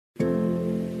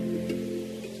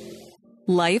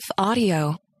Life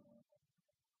Audio.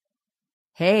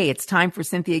 Hey, it's time for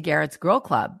Cynthia Garrett's Girl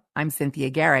Club. I'm Cynthia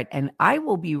Garrett, and I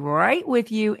will be right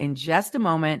with you in just a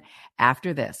moment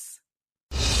after this.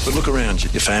 But look around you.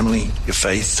 Your family, your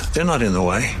faith, they're not in the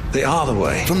way. They are the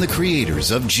way. From the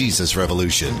creators of Jesus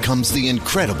Revolution comes the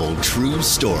incredible true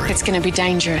story. It's going to be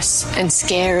dangerous and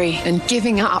scary, and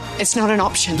giving up, it's not an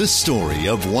option. The story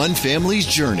of one family's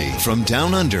journey from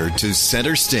down under to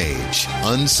center stage.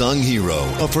 Unsung Hero,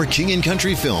 a For King and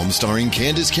Country film starring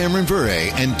Candace Cameron Bure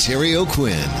and Terry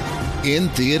O'Quinn. In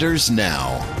theaters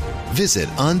now. Visit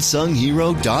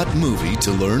unsunghero.movie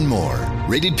to learn more.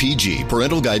 Rated PG.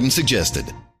 Parental guidance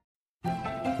suggested.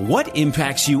 What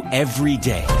impacts you every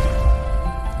day?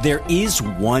 There is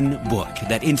one book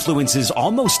that influences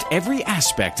almost every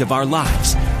aspect of our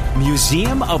lives.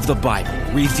 Museum of the Bible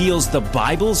reveals the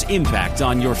Bible's impact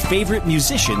on your favorite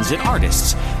musicians and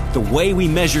artists, the way we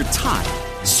measure time,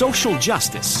 social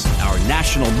justice, our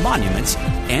national monuments,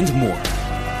 and more.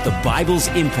 The Bible's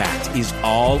impact is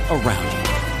all around you.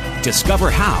 Discover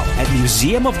how at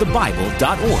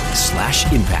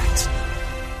museumofthebible.org/impact.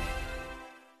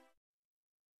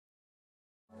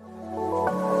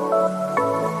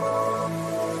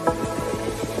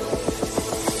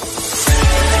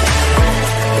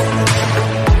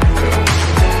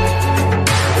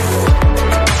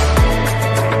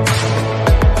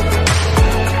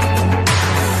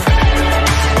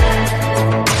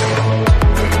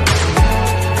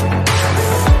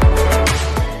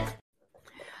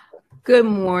 Good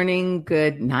morning,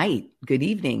 good night, good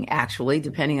evening, actually,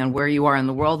 depending on where you are in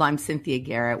the world. I'm Cynthia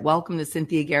Garrett. Welcome to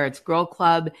Cynthia Garrett's Girl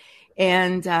Club.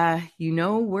 And you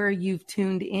know where you've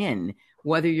tuned in,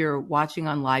 whether you're watching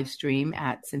on live stream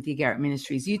at Cynthia Garrett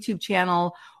Ministries YouTube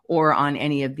channel or on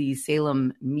any of these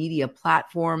Salem media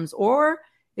platforms, or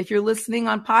if you're listening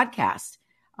on podcast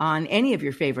on any of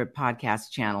your favorite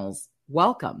podcast channels,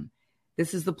 welcome.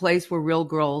 This is the place where real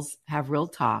girls have real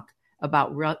talk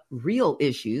about real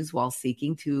issues while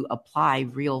seeking to apply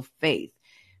real faith,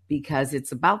 because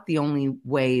it's about the only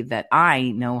way that I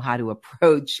know how to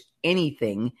approach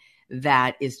anything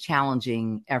that is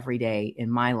challenging every day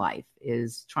in my life,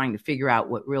 is trying to figure out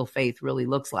what real faith really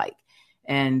looks like,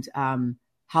 and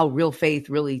how real faith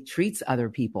really treats other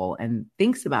people and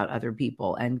thinks about other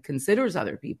people and considers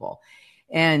other people.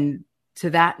 And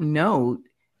to that note,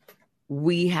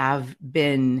 we have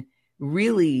been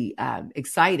really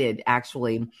excited,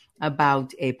 actually,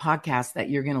 about a podcast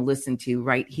that you're going to listen to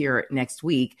right here next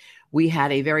week. We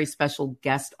had a very special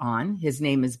guest on. His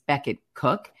name is Becket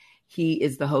Cook. He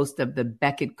is the host of the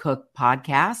Becket Cook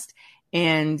podcast,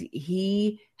 and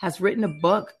he has written a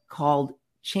book called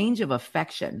Change of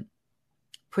Affection.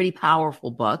 Pretty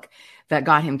powerful book that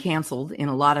got him canceled in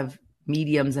a lot of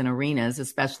mediums and arenas,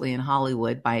 especially in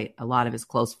Hollywood, by a lot of his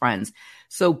close friends.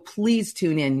 So please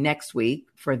tune in next week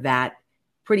for that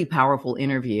pretty powerful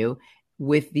interview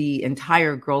with the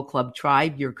entire Girl Club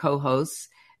tribe, your co-hosts,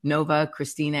 Nova,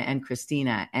 Christina, and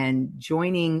Christina. And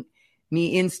joining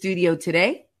me in studio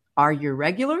today are your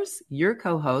regulars, your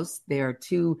co-hosts. They are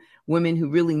two women who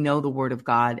really know the Word of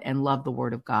God and love the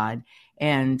Word of God.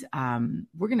 And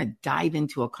we're going to dive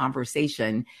into a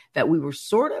conversation that we were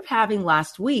sort of having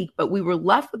last week, but we were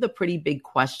left with a pretty big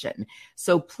question.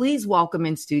 So please welcome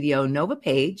in studio Nova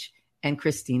Page and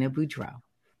Christina Boudreau.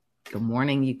 Good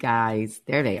morning, you guys.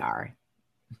 There they are.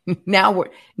 Now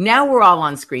we're all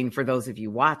on screen for those of you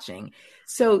watching.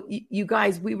 So you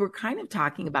guys, we were kind of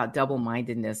talking about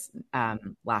double-mindedness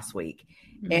last week,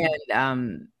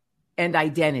 and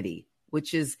identity,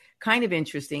 which is kind of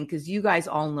interesting because you guys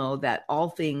all know that all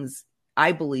things,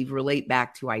 I believe, relate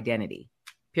back to identity,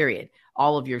 period.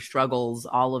 All of your struggles,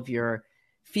 all of your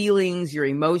feelings, your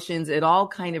emotions, it all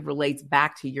kind of relates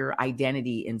back to your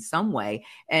identity in some way,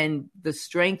 and the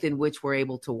strength in which we're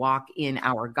able to walk in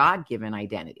our God-given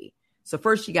identity. So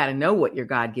first you got to know what your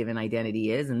God-given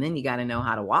identity is, and then you got to know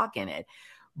how to walk in it.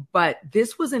 But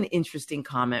this was an interesting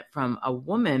comment from a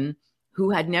woman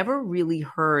who had never really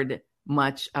heard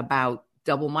much about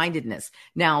double-mindedness.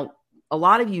 Now, a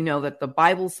lot of you know that the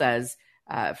Bible says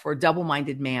for a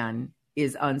double-minded man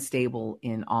is unstable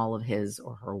in all of his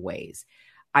or her ways.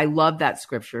 I love that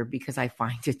scripture because I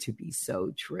find it to be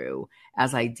so true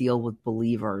as I deal with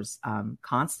believers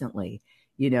constantly.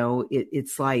 You know,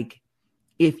 it's like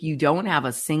if you don't have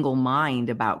a single mind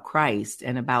about Christ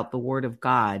and about the Word of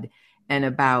God and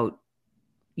about,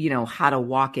 you know, how to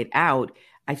walk it out,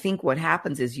 I think what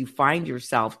happens is you find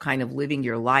yourself kind of living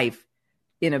your life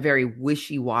in a very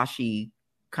wishy-washy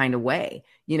kind of way.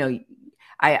 You know,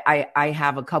 I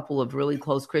have a couple of really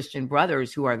close Christian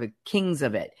brothers who are the kings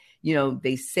of it. You know,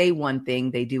 they say one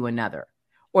thing, they do another.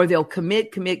 or they'll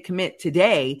commit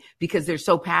today because they're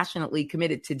so passionately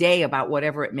committed today about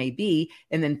whatever it may be.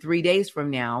 And then 3 days from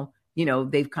now,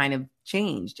 they've kind of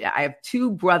changed. I have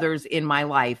two brothers in my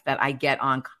life that I get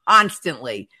on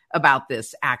constantly about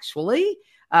this, actually.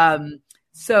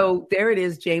 So there it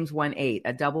is, James 1:8,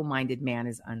 a double-minded man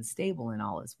is unstable in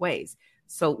all his ways.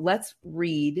 So let's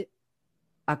read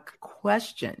a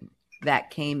question that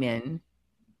came in.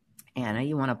 Anna,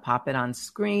 you want to pop it on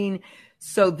screen?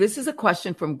 So this is a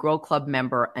question from Girl Club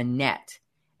member Annette.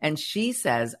 And she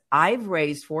says, I've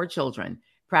raised 4 children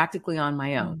practically on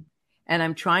my own. And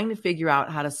I'm trying to figure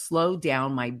out how to slow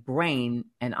down my brain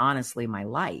and honestly, my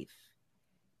life.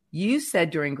 You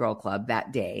said during Girl Club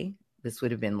that day, this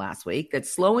would have been last week, that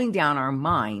slowing down our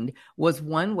mind was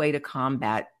one way to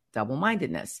combat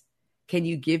double-mindedness. Can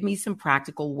you give me some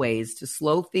practical ways to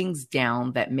slow things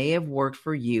down that may have worked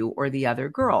for you or the other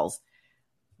girls?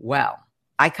 Well,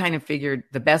 I kind of figured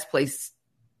the best place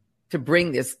to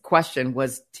bring this question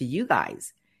was to you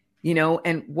guys,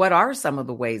 and what are some of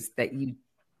the ways that you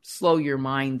slow your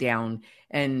mind down?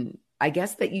 And I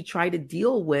guess that you try to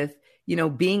deal with,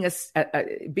 being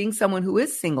being someone who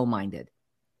is single-minded,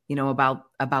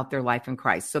 about their life in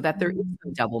Christ, so that there is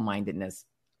some double-mindedness.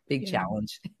 Big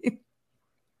challenge.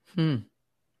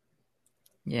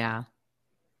 Yeah,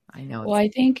 I know. Well, I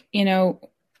think,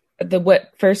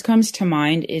 what first comes to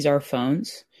mind is our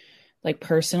phones. Like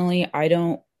personally, I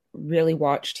don't really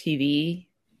watch TV.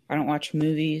 I don't watch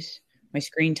movies. My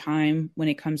screen time when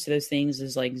it comes to those things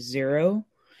is like 0,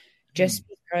 just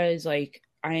because like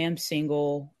I am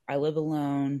single, I live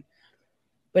alone.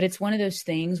 But it's one of those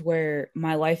things where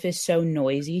my life is so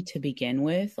noisy to begin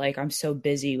with. Like I'm so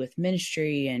busy with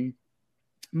ministry and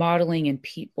modeling and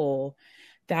people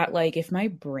that like if my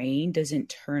brain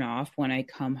doesn't turn off when I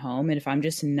come home, and if I'm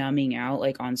just numbing out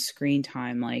like on screen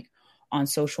time, like on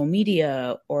social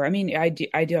media, or I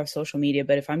do have social media,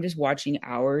 but if I'm just watching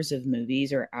hours of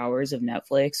movies or hours of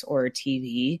Netflix or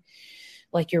TV,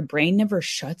 like your brain never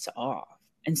shuts off.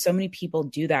 And so many people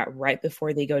do that right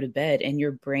before they go to bed, and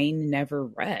your brain never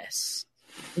rests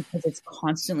because it's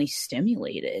constantly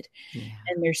stimulated. Yeah.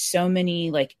 And there's so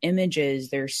many like images,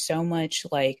 there's so much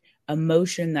like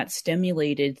emotion that's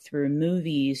stimulated through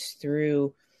movies,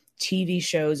 through TV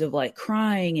shows of like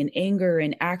crying and anger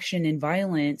and action and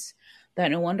violence,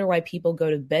 that no wonder why people go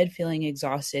to bed feeling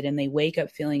exhausted and they wake up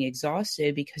feeling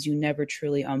exhausted, because you never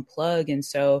truly unplug. And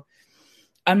so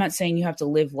I'm not saying you have to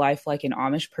live life like an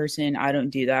Amish person. I don't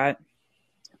do that.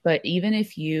 But even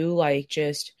if you like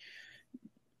just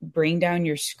bring down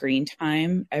your screen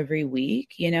time every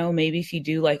week, maybe if you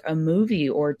do like a movie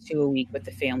or 2 a week with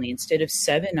the family instead of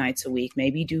 7 nights a week,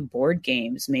 maybe do board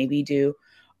games, maybe do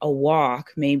a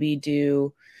walk, maybe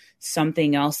do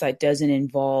something else that doesn't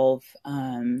involve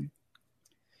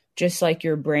just like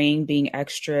your brain being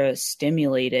extra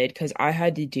stimulated. Because I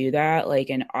had to do that like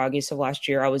in August of last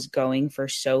year. I was going for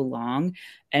so long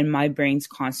and my brain's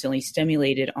constantly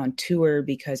stimulated on tour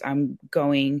because I'm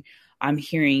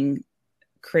hearing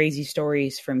crazy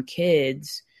stories from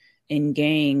kids in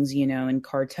gangs, and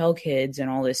cartel kids and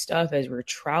all this stuff as we're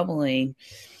traveling,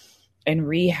 and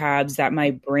rehabs, that my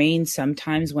brain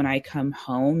sometimes when I come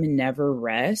home never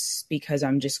rests because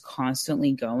I'm just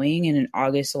constantly going. And in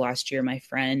August of last year, my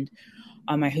friend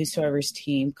on my Whosoever's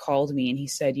team called me and he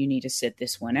said, you need to sit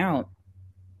this one out.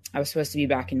 I was supposed to be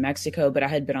back in Mexico, but I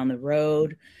had been on the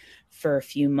road for a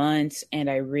few months and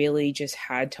I really just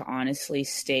had to honestly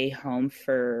stay home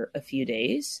for a few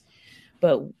days.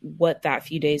 But what that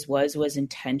few days was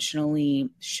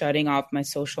intentionally shutting off my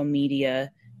social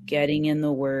media, getting in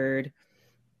the Word,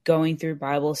 going through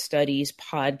Bible studies,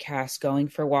 podcasts, going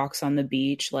for walks on the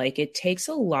beach. Like it takes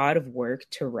a lot of work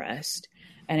to rest.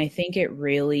 And I think it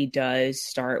really does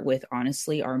start with,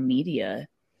 honestly, our media,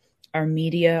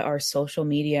 our social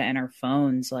media and our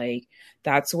phones. Like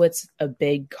that's what's a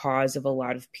big cause of a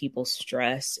lot of people's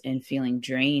stress and feeling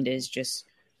drained, is just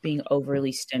being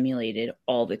overly stimulated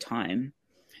all the time.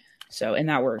 So, and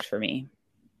that works for me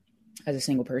as a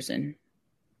single person.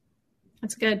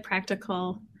 That's good.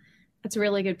 Practical. That's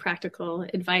really good practical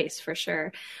advice for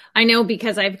sure. I know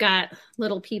because I've got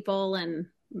little people and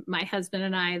my husband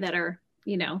and I that are,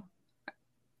 a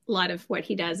lot of what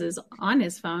he does is on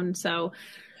his phone. So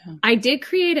I did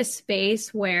create a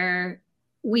space where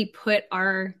we put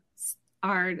our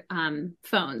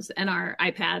phones and our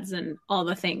iPads and all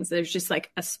the things. There's just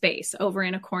like a space over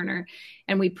in a corner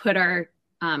and we put our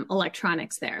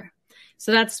electronics there.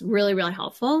 So that's really, really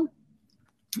helpful.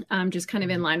 Just kind of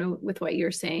in line with what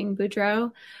you're saying,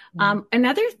 Boudreaux.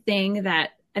 Another thing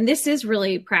that, and this is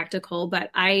really practical, but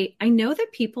I know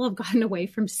that people have gotten away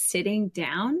from sitting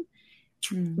down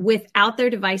without their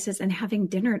devices and having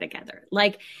dinner together.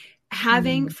 Like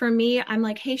having, for me, I'm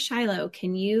like, hey, Shiloh,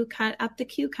 can you cut up the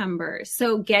cucumbers?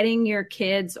 So getting your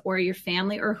kids or your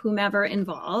family or whomever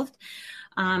involved.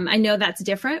 I know that's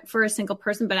different for a single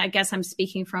person, but I guess I'm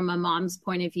speaking from a mom's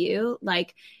point of view,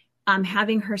 like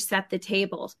having her set the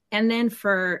table. And then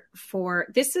for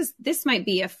this might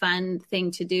be a fun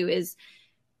thing to do is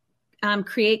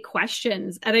create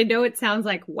questions. And I know it sounds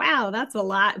like, wow, that's a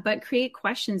lot, but create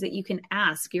questions that you can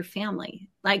ask your family,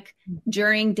 like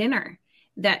during dinner.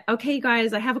 That, okay,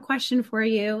 guys, I have a question for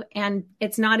you. And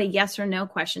it's not a yes or no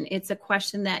question. It's a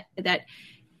question that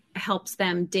helps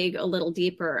them dig a little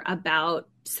deeper about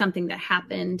something that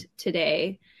happened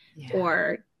today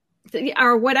or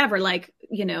whatever, like,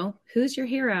 you know, who's your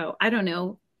hero? I don't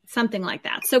know, something like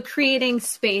that. So creating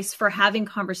space for having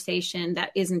conversation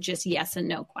that isn't just yes and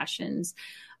no questions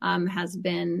has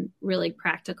been really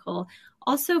practical.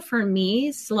 Also for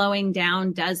me, slowing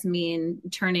down does mean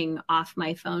turning off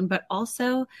my phone, but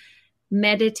also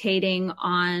meditating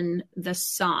on the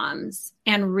Psalms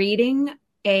and reading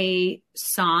a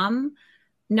Psalm,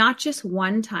 not just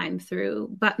one time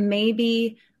through, but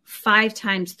maybe 5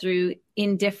 times through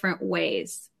in different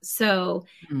ways. So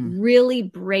really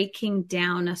breaking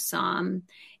down a Psalm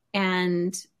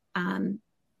and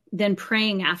then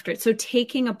praying after it. So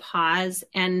taking a pause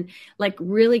and like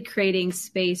really creating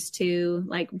space to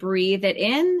like breathe it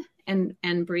in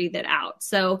and breathe it out.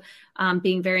 So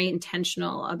being very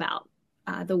intentional about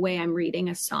the way I'm reading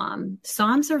a Psalm.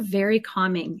 Psalms are very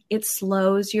calming. It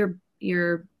slows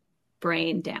your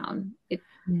brain down.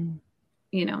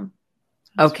 You know.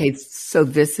 Okay, so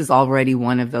this is already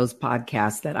one of those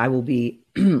podcasts that I will be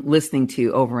listening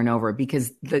to over and over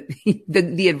because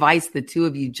the advice the two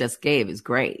of you just gave is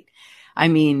great. I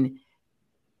mean,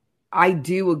 I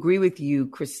do agree with you,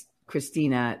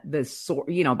 Christina,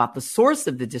 about the source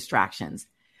of the distractions.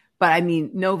 But I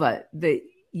mean, Nova,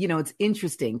 it's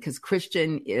interesting because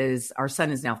Christian our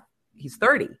son is now, he's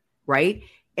 30, right?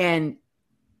 And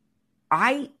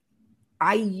I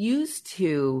used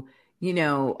to,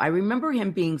 I remember him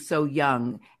being so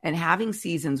young and having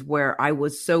seasons where I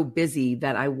was so busy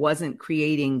that I wasn't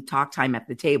creating talk time at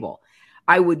the table.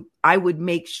 I would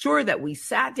make sure that we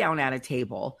sat down at a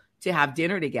table to have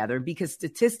dinner together because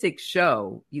statistics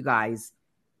show, you guys,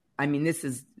 I mean, this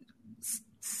is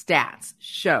stats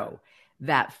show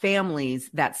that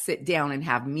families that sit down and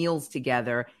have meals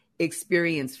together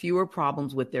experience fewer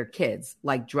problems with their kids,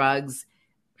 like drugs,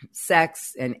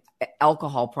 sex, and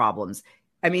alcohol problems.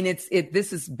 I mean,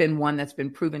 this has been one that's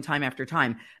been proven time after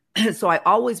time. So I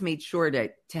always made sure to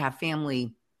have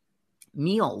family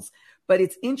meals. But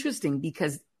it's interesting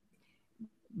because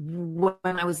when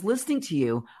I was listening to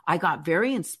you, I got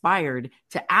very inspired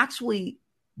to actually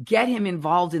get him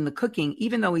involved in the cooking,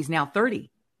 even though he's now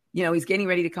 30. He's getting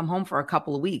ready to come home for a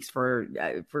couple of weeks for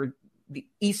the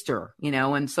Easter,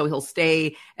 and so he'll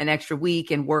stay an extra week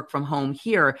and work from home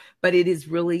here. But it is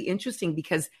really interesting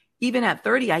because even at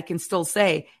 30, I can still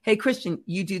say, hey, Christian,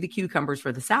 you do the cucumbers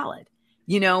for the salad,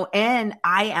 and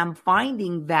I am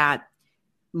finding that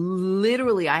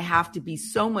literally I have to be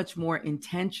so much more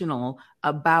intentional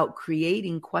about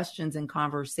creating questions and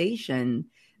conversation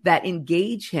that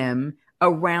engage him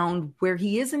around where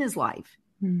he is in his life,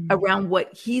 around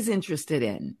what he's interested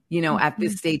in, at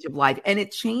this stage of life. And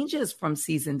it changes from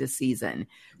season to season.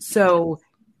 So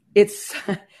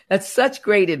that's such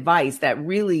great advice that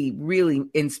really, really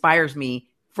inspires me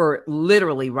for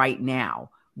literally right now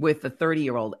with the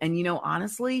 30-year-old. And,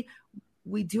 honestly,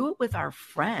 we do it with our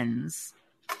friends.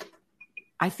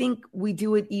 I think we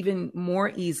do it even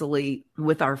more easily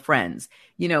with our friends.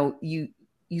 You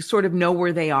sort of know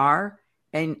where they are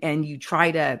and you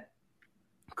try to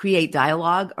create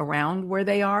dialogue around where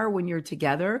they are when you're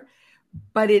together.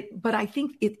 But I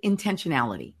think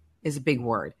intentionality is a big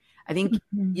word. I think,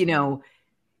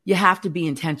 you have to be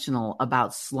intentional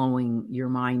about slowing your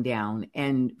mind down.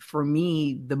 And for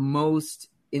me, the most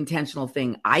intentional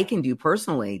thing I can do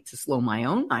personally to slow my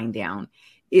own mind down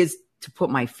is to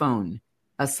put my phone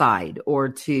aside or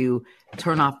to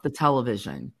turn off the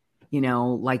television,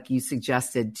 like you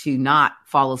suggested, to not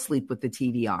fall asleep with the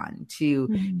TV on,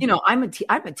 I'm a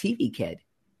TV kid.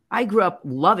 I grew up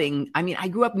knowing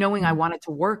I wanted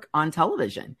to work on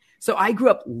television. So I grew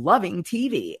up loving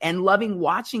TV and loving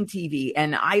watching TV.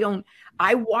 And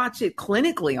I watch it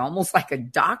clinically, almost like a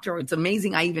doctor. It's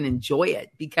amazing. I even enjoy it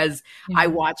because I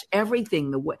watch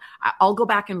everything. I'll go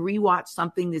back and rewatch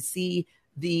something to see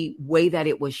the way that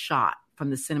it was shot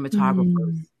from the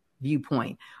cinematographer's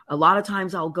viewpoint. A lot of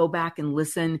times I'll go back and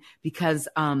listen because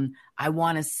I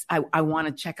want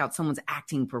to check out someone's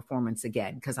acting performance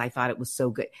again because I thought it was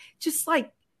so good. Just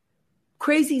like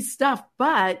crazy stuff,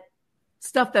 but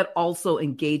stuff that also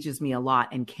engages me a lot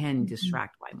and can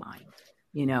distract my mind,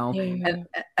 you know? Yeah.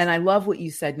 And I love what you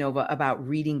said, Nova, about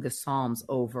reading the Psalms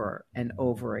over and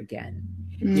over again,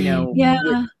 you know?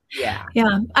 Yeah. Yeah.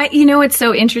 Yeah. It's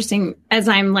so interesting as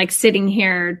I'm like sitting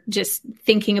here just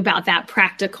thinking about that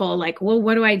practical, like, well,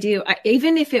 what do I do?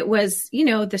 Even if it was,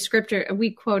 the scripture,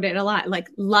 we quote it a lot, like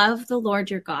love the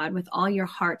Lord your God with all your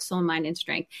heart, soul, mind, and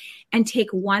strength, and take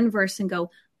one verse and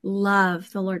go, love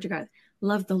the Lord your God,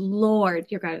 love the Lord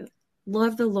your God,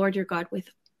 love the Lord your God with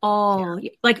all,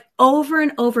 like over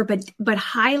and over, but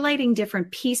highlighting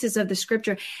different pieces of the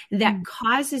scripture that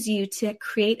causes you to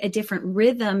create a different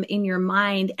rhythm in your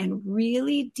mind and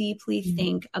really deeply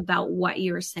think about what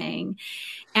you're saying.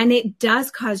 And it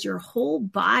does cause your whole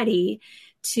body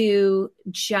to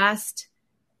just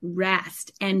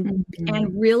rest and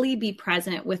really be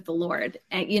present with the Lord,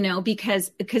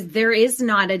 because there is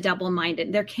not a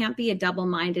there can't be a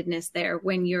double-mindedness there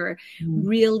when you're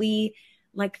really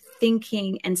like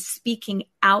thinking and speaking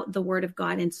out the word of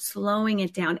God and slowing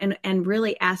it down and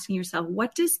really asking yourself,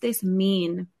 what does this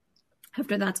mean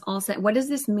after that's all said? What does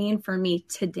this mean for me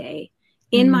today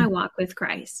in my walk with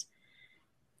Christ?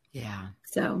 Yeah.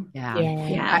 So,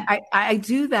 yeah. I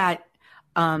do that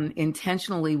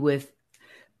intentionally with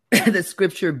the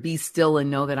scripture, be still and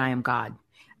know that I am God.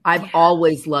 I've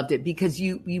always loved it because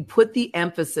you put the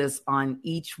emphasis on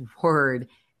each word,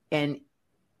 and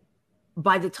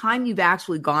by the time you've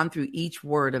actually gone through each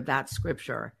word of that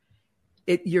scripture,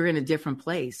 you're in a different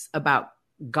place about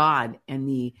God and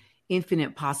the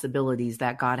infinite possibilities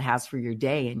that God has for your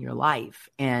day and your life,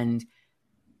 and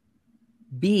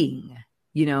being,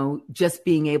 just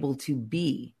being able to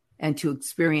be and to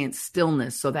experience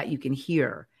stillness so that you can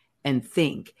hear and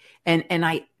think. And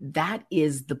that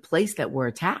is the place that we're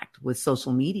attacked with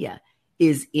social media,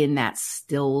 is in that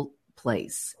still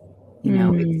place.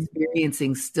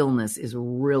 Experiencing stillness is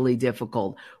really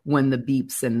difficult when the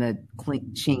beeps and the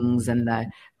chings and the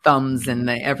thumbs and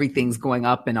the everything's going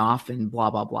up and off and blah,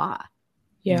 blah, blah.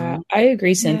 Yeah, I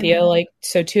agree, Cynthia. Yeah. Like,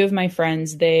 so two of my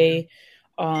friends, they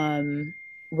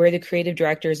were the creative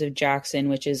directors of Jackson,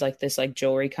 which is like this like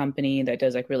jewelry company that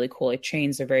does like really cool like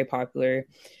chains. They're very popular.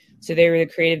 So they were the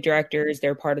creative directors.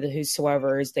 They're part of the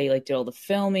Whosoevers. They like did all the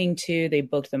filming too. They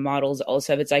booked the models.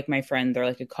 Also, it's like my friend. They're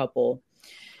like a couple.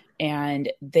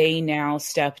 And they now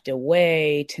stepped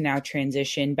away to now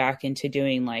transition back into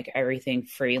doing like everything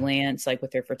freelance, like with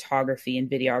their photography and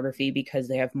videography, because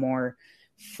they have more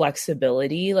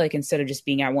flexibility, like instead of just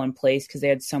being at one place, because they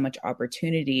had so much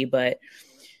opportunity. But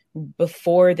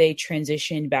before they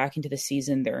transitioned back into the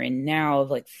season they're in now of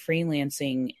like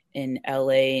freelancing in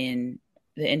LA and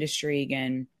the industry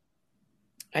again,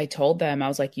 I told them, I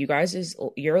was like, you guys,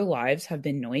 your lives have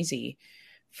been noisy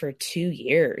for 2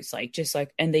 years. Like, just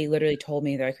like, and they literally told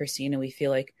me, they're like, Christina, we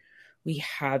feel like we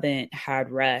haven't had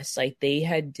rest. Like they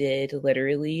did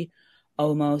literally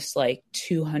almost like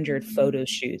 200 photo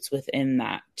shoots within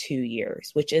that 2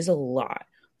 years, which is a lot.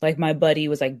 Like my buddy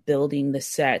was like building the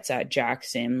sets at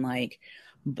Jackson, like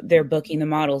they're booking the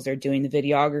models, they're doing the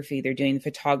videography, they're doing the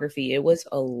photography. It was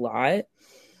a lot.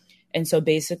 And so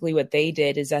basically what they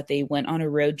did is that they went on a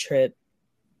road trip.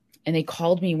 And they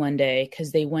called me one day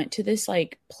because they went to this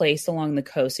like place along the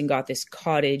coast and got this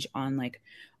cottage on like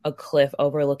a cliff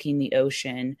overlooking the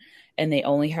ocean. And they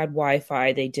only had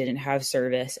Wi-Fi. They didn't have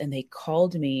service. And they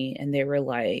called me and they were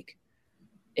like,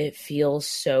 it feels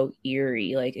so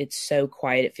eerie. Like it's so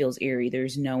quiet. It feels eerie.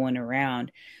 There's no one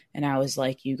around. And I was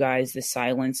like, you guys, the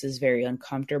silence is very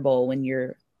uncomfortable when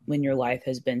your life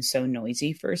has been so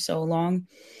noisy for so long.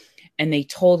 And they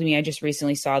told me, I just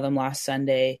recently saw them last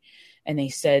Sunday. And they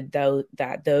said, though,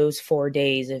 that those 4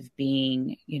 days of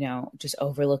being, just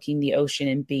overlooking the ocean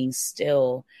and being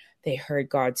still, they heard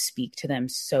God speak to them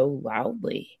so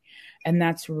loudly. And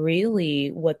that's really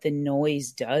what the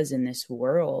noise does in this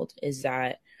world, is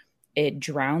that it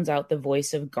drowns out the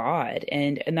voice of God.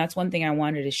 And that's one thing I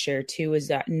wanted to share too, is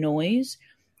that noise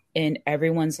in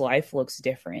everyone's life looks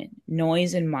different.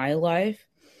 Noise in my life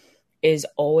is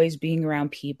always being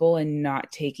around people and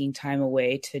not taking time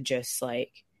away to just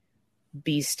like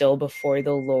be still before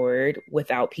the Lord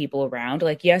without people around.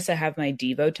 Like, yes, I have my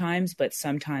Devo times, but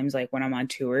sometimes like when I'm on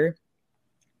tour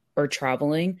or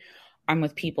traveling, I'm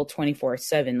with people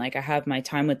 24/7. Like I have my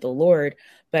time with the Lord,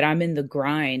 but I'm in the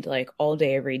grind like all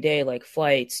day, every day, like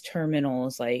flights,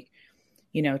 terminals, like,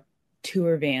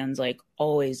 tour vans, like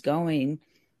always going.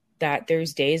 That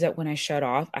there's days that when I shut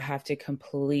off, I have to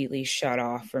completely shut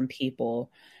off from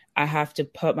people. I have to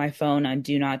put my phone on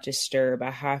do not disturb.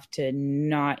 I have to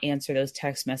not answer those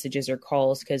text messages or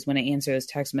calls, because when I answer those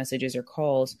text messages or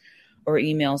calls, or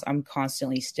emails, I'm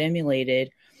constantly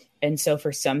stimulated. And so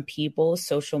for some people,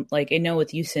 social, like I know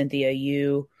with you, Cynthia,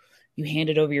 you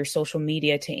handed over your social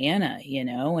media to Anna,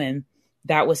 and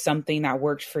that was something that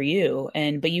worked for you.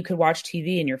 But you could watch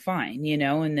TV and you're fine,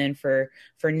 and then for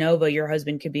Nova, your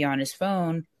husband could be on his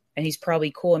phone and he's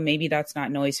probably cool. And maybe that's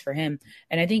not noise for him.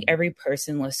 And I think every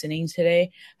person listening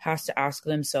today has to ask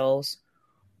themselves,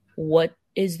 what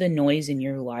is the noise in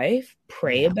your life?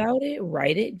 Pray about it,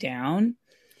 write it down,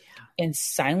 and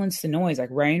silence the noise. Like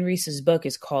Ryan Reese's book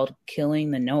is called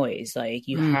Killing the Noise. Like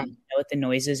you have to know what the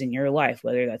noise is in your life,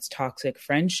 whether that's toxic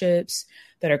friendships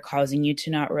that are causing you to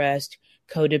not rest,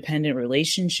 codependent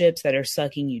relationships that are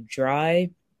sucking you dry.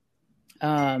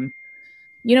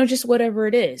 Just whatever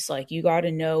it is, like you got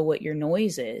to know what your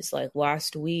noise is. Like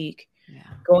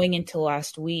going into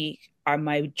last week,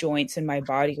 my joints and my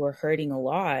body were hurting a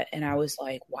lot. And I was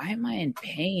like, why am I in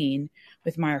pain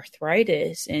with my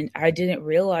arthritis? And I didn't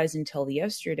realize until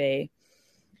yesterday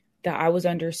that I was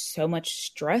under so much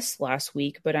stress last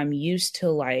week, but I'm used to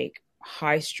like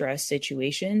high stress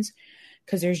situations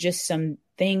because there's just some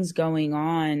things going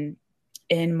on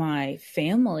in my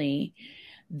family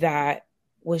that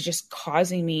was just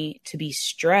causing me to be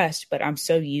stressed. But I'm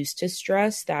so used to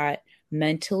stress that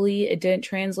mentally it didn't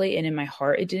translate, and in my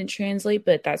heart it didn't translate,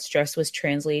 but that stress was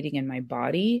translating in my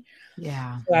body.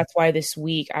 Yeah. So that's why this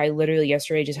week I literally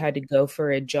yesterday just had to go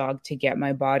for a jog to get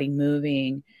my body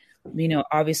moving.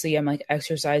 Obviously I'm like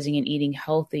exercising and eating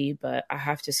healthy, but I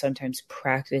have to sometimes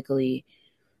practically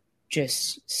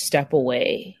just step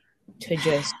away to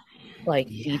just like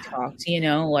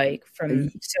detox, like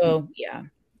from, so yeah.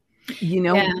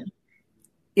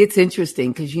 It's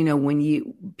interesting because,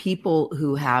 when people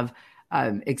who have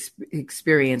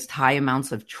experienced high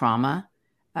amounts of trauma,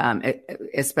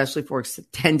 especially for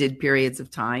extended periods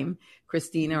of time,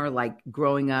 Christina, are like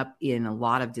growing up in a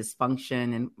lot of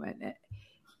dysfunction. And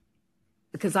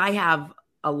because I have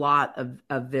a lot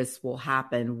of this will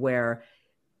happen where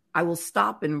I will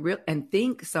stop and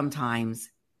think sometimes,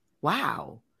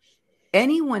 wow,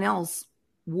 anyone else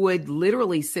would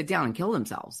literally sit down and kill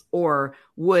themselves, or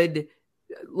would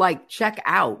like check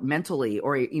out mentally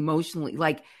or emotionally,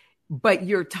 but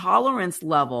your tolerance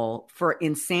level for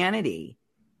insanity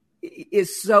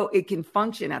is so, it can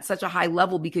function at such a high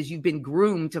level because you've been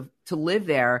groomed to live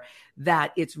there,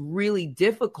 that it's really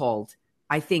difficult,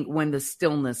 I think, when the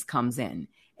stillness comes in.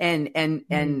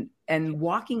 And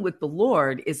walking with the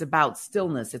Lord is about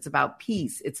stillness. It's about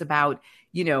peace. It's about,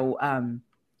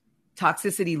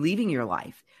 toxicity leaving your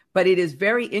life. But it is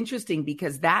very interesting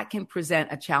because that can present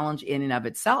a challenge in and of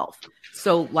itself.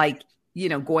 So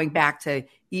going back to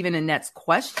even Annette's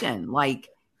question,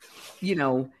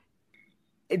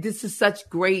 this is such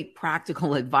great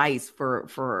practical advice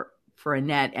for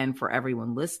Annette and for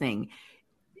everyone listening.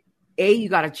 You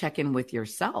got to check in with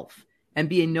yourself and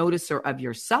be a noticer of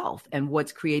yourself and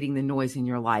what's creating the noise in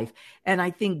your life. And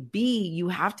I think B, you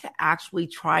have to actually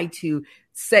try to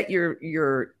set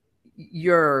your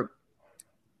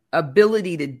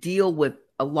ability to deal with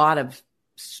a lot of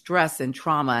stress and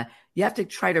trauma. You have to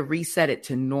try to reset it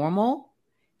to normal,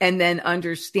 and then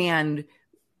understand,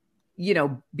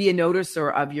 be a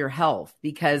noticer of your health,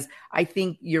 because I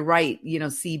think you're right.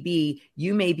 CB,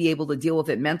 you may be able to deal with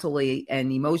it mentally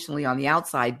and emotionally on the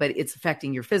outside, but it's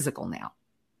affecting your physical now.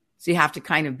 So you have to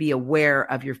kind of be aware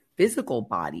of your physical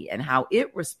body and how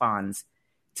it responds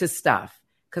to stuff.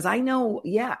 Because I know,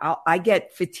 I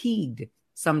get fatigued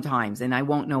sometimes and I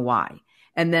won't know why.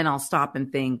 And then I'll stop and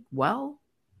think, well,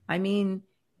 I mean,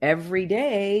 every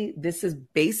day, this is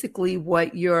basically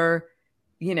what you're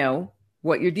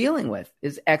dealing with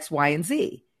is X, Y, and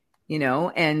Z,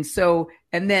 and so,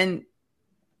 and then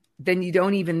you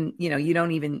don't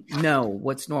even know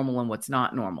what's normal and what's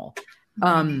not normal.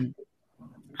 I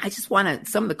just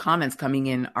some of the comments coming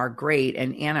in are great.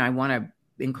 And Anna, I want to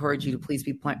encourage you to please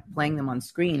be playing them on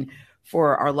screen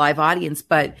for our live audience.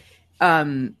 But,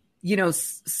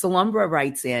 Salumbra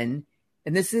writes in,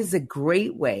 and this is a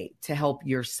great way to help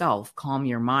yourself calm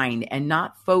your mind and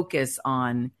not focus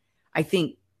on, I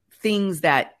think, things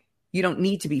that you don't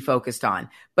need to be focused on,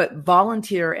 but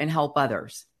volunteer and help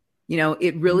others.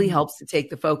 It really helps to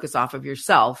take the focus off of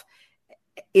yourself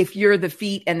if you're the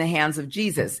feet and the hands of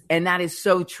Jesus. And that is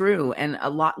so true. And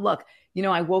look,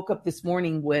 I woke up this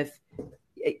morning with,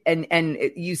 and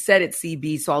you said it,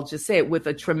 CB, so I'll just say it, with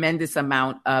a tremendous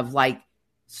amount of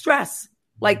stress,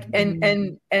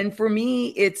 and for me,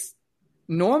 it's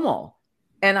normal.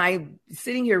 And I'm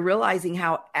sitting here realizing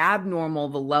how abnormal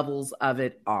the levels of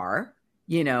it are,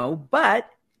 but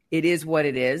it is what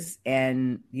it is.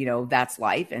 And, that's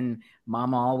life. And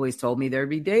Mama always told me there'd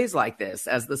be days like this,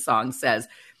 as the song says.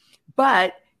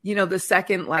 But the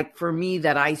second, like for me,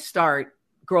 that I start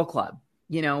Girl Club,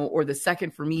 or the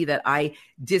second for me that I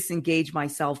disengage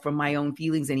myself from my own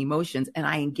feelings and emotions and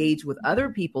I engage with other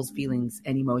people's feelings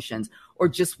and emotions, or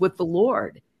just with the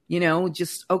Lord,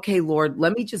 just, okay, Lord,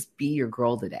 let me just be your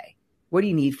girl today. What do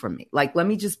you need from me? Like, let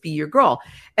me just be your girl.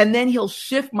 And then he'll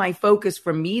shift my focus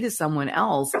from me to someone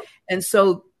else. And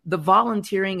so the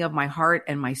volunteering of my heart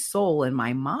and my soul and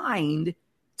my mind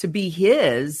to be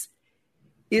his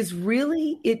is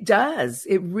really,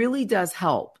 it really does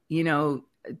help,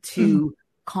 to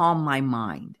calm my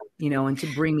mind, and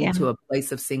to bring me to a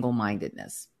place of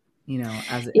single-mindedness,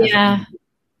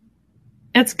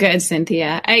 That's good,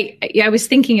 Cynthia. I was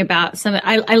thinking about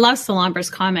I love Solambra's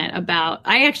comment about,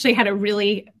 I actually had a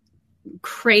really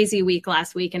crazy week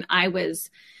last week, and I was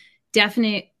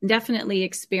definitely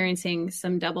experiencing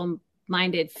some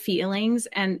double-minded feelings.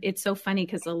 And it's so funny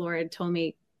because the Lord told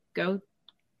me, go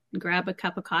grab a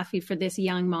cup of coffee for this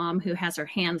young mom who has her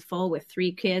hands full with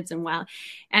 3 kids.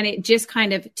 And it just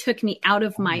kind of took me out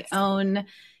of my own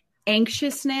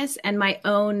anxiousness and my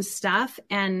own stuff,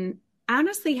 and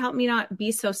honestly helped me not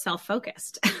be so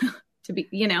self-focused to be,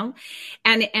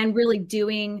 and really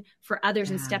doing for others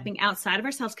and stepping outside of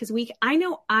ourselves. Cause I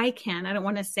know I don't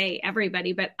want to say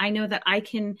everybody, but I know that I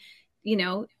can,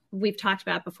 we've talked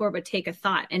about it before, but take a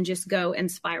thought and just go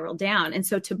and spiral down. And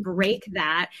so to break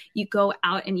that, you go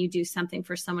out and you do something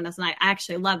for someone else. And I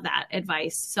actually love that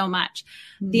advice so much.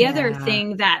 The other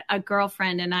thing that a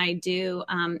girlfriend and I do,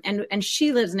 and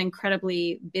she lives an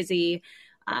incredibly busy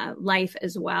life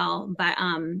as well. But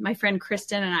my friend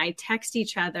Kristen and I text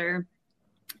each other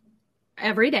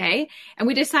every day, and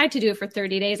we decide to do it for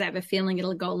 30 days. I have a feeling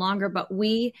it'll go longer, but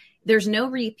there's no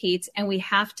repeats, and we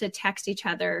have to text each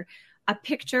other a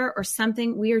picture or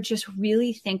something we are just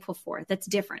really thankful for that's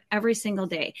different every single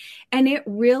day. And it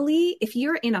really, if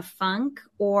you're in a funk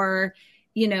or,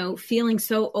 feeling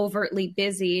so overtly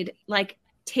busied, like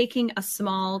taking a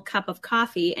small cup of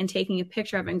coffee and taking a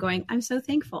picture of it and going, I'm so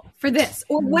thankful for this,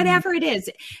 or whatever it is.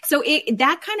 So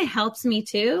that kind of helps me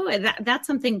too. That's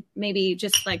something maybe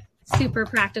just like super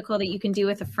practical that you can do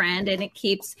with a friend, and it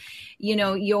keeps,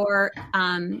 your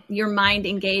mind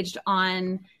engaged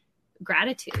on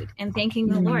gratitude and thanking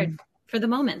the Lord for the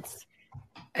moments.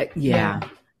 Yeah.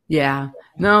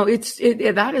 No,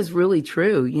 that is really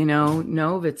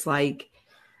true. It's like,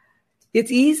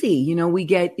 it's easy. We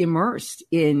get immersed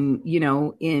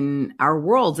in our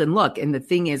worlds. And look, and the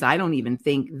thing is, I don't even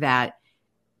think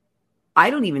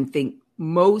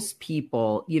most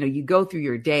people, you go through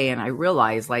your day, and I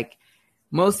realize, like,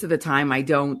 most of the time I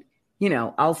don't,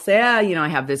 I'll say, I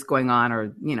have this going on,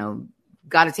 or,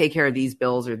 got to take care of these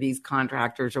bills or these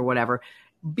contractors or whatever,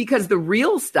 because the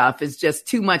real stuff is just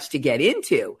too much to get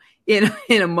into in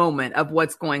a moment of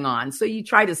what's going on. So you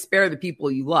try to spare the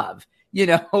people you love,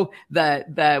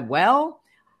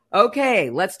 okay,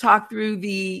 let's talk through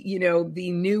the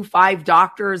new 5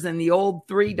 doctors and the old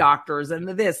 3 doctors and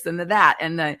the this and the that.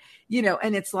 And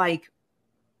and it's like,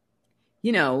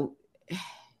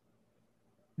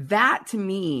 that to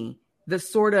me, the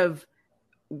sort of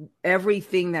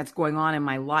everything that's going on in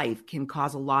my life can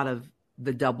cause a lot of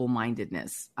the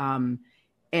double-mindedness. And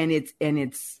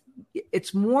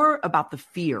it's more about the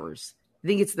fears. I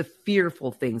think it's the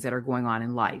fearful things that are going on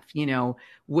in life,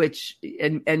 which,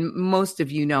 and most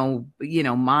of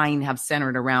mine have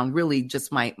centered around really just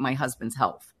my husband's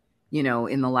health,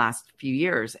 in the last few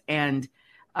years. And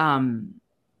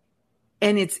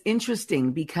it's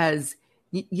interesting because,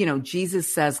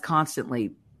 Jesus says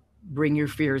constantly, bring your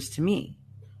fears to me.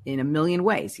 In a million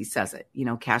ways, he says it,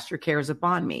 cast your cares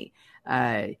upon me,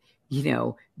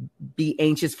 be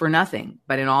anxious for nothing,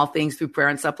 but in all things through prayer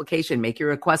and supplication, make your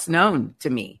requests known to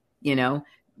me.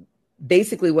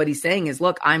 Basically what he's saying is,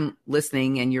 look, I'm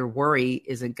listening, and your worry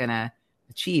isn't going to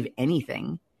achieve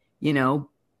anything,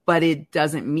 but it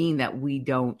doesn't mean that we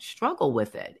don't struggle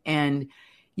with it. And,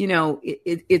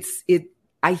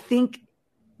 I think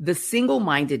the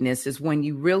single-mindedness is when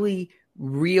you really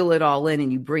reel it all in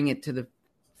and you bring it to the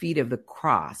feet of the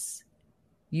cross.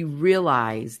 You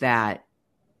realize that,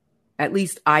 at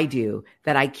least I do,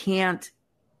 that I can't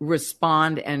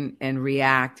respond and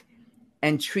react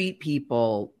and treat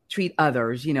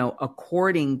others,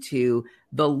 according to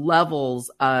the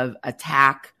levels of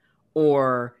attack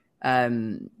or,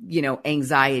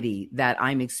 anxiety that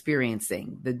I'm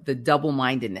experiencing, the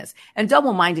double-mindedness. And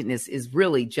double-mindedness is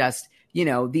really just,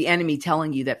 the enemy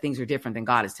telling you that things are different than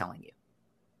God is telling you.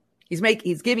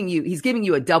 He's giving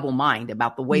you a double mind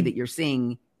about the way that you're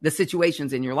seeing the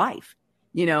situations in your life.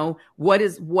 How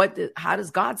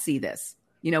does God see this?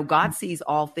 God sees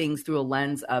all things through a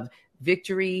lens of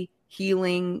victory,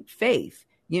 healing, faith,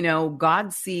 You know,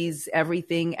 God sees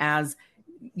everything as,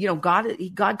 you know,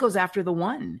 God goes after the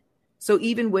one. So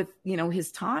even with, you know,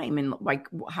 his time and like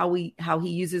how he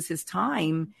uses his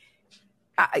time,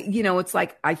 you know, it's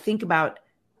like I think about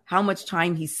how much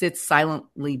time he sits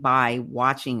silently by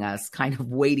watching us, kind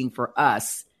of waiting for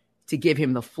us to give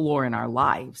him the floor in our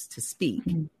lives to speak,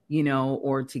 you know,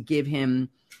 or to give him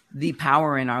the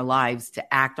power in our lives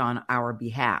to act on our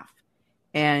behalf.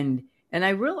 And I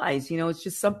realize, you know, it's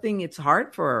just something, it's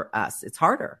hard for us. It's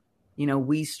harder. You know,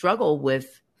 we struggle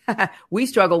with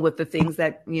the things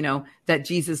that, you know, that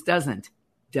Jesus doesn't.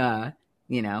 Duh.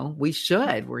 You know, we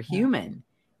should. We're human,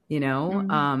 you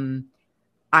know.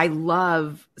 I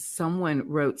love, someone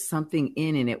wrote something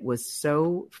in and it was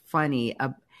so funny.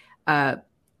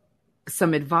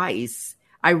 Some advice.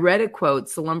 I read a quote.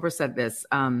 Salumbra said this.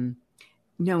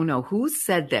 No. Who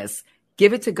said this?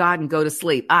 Give it to God and go to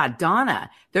sleep. Donna.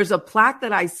 There's a plaque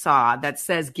that I saw that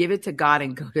says, give it to God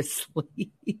and go to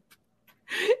sleep.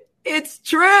 It's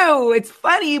true. It's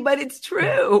funny, but it's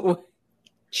true.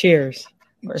 Cheers.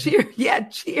 Cheers. Yeah,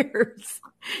 cheers.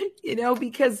 You know,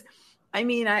 because I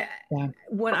mean,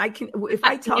 when I can, if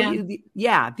I tell you,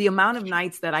 the amount of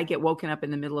nights that I get woken up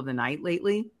in the middle of the night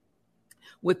lately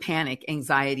with panic,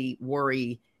 anxiety,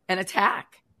 worry, and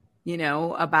attack, you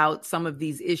know, about some of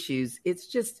these issues, it's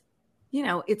just, you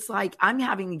know, it's like I'm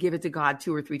having to give it to God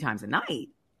 2 or 3 times a night,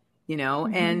 you know,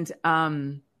 and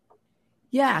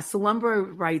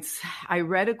Salumbra writes, I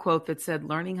read a quote that said,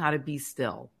 learning how to be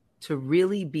still, to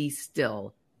really be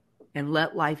still and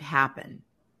let life happen.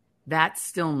 That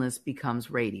stillness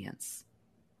becomes radiance.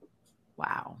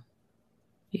 Wow.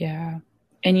 Yeah.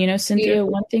 And, you know, Cynthia,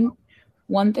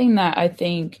 one thing that I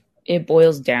think it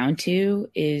boils down to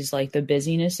is like the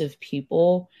busyness of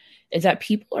people is that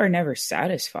people are never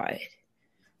satisfied.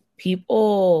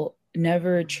 People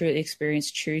never truly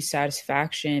experience true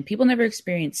satisfaction. People never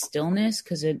experience stillness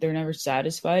because they're never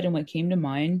satisfied. And what came to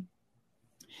mind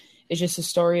is just the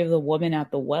story of the woman at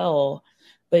the well,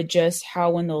 but just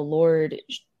how when the Lord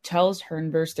tells her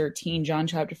in verse 13, John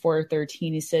chapter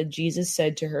 4:13, he said, Jesus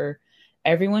said to her,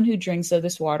 everyone who drinks of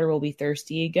this water will be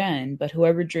thirsty again, but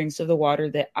whoever drinks of the water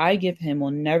that I give him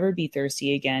will never be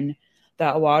thirsty again.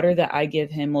 That water that I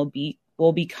give him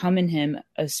will become in him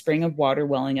a spring of water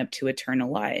welling up to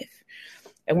eternal life.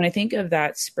 And when I think of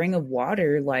that spring of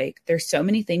water, like there's so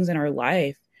many things in our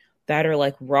life that are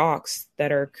like rocks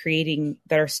that are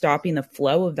stopping the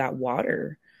flow of that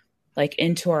water, like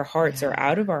into our hearts or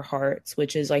out of our hearts,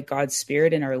 which is like God's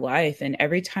spirit in our life. And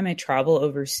every time I travel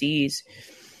overseas,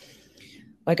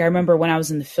 like I remember when I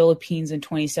was in the Philippines in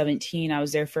 2017, I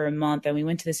was there for a month and we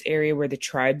went to this area where the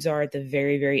tribes are at the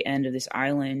very, very end of this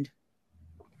island.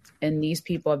 And these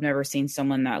people, I've never seen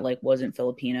someone that like wasn't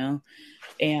Filipino.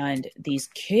 And these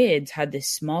kids had this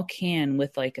small can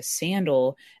with like a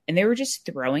sandal and they were just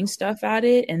throwing stuff at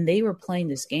it. And they were playing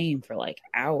this game for like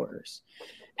hours.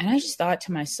 And I just thought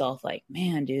to myself, like,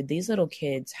 man, dude, these little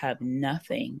kids have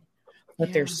nothing,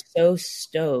 but they're so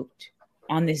stoked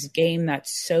on this game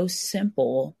that's so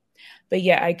simple. But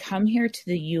yet I come here to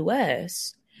the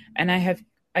US and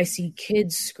I see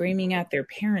kids screaming at their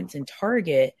parents in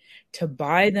Target to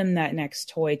buy them that next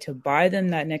toy, to buy them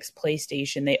that next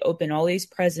PlayStation. They open all these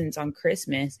presents on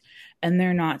Christmas and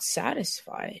they're not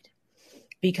satisfied.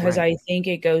 Because I think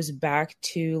it goes back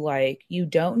to like, you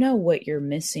don't know what you're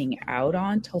missing out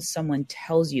on till someone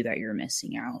tells you that you're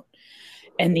missing out.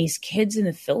 And these kids in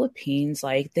the Philippines,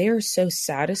 like they are so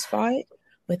satisfied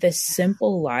with a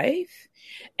simple life.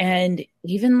 And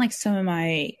even like some of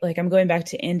my, like I'm going back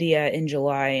to India in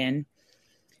July and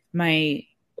my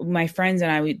friends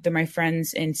and my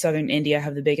friends in Southern India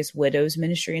have the biggest widows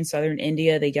ministry in Southern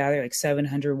India. They gather like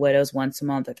 700 widows once a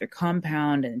month at their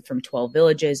compound and from 12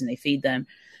 villages and they feed them.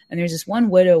 And there's this one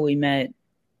widow we met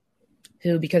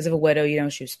who, because of a widow, you know,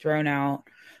 she was thrown out.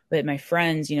 But my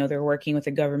friends, you know, they're working with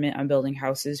the government on building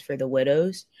houses for the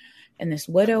widows. And this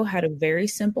widow had a very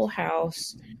simple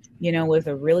house, you know, with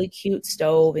a really cute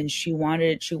stove. And she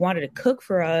wanted to cook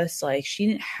for us. Like she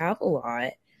didn't have a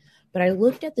lot. But I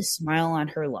looked at the smile on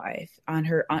her life, on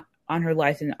her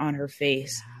life and on her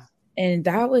face. And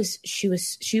that was, she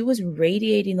was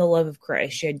radiating the love of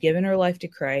Christ. She had given her life to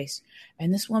Christ.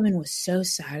 And this woman was so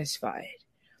satisfied.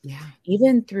 Yeah.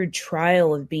 Even through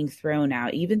trial of being thrown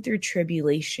out, even through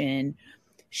tribulation,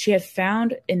 she had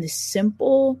found in the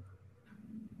simple,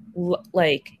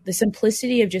 like the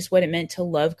simplicity of just what it meant to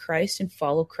love Christ and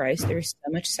follow Christ. There's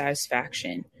so much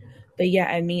satisfaction. But yeah,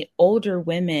 I meet older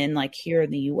women like here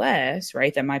in the US,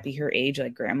 right? That might be her age,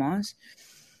 like grandmas.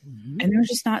 Mm-hmm. And they're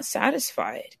just not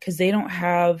satisfied because they don't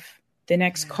have the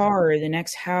next car or the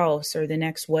next house or the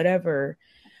next whatever.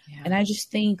 Yeah. And I just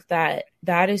think that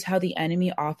that is how the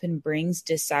enemy often brings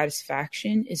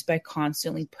dissatisfaction, is by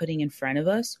constantly putting in front of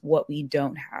us what we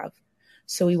don't have.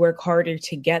 So we work harder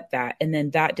to get that, and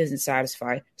then that doesn't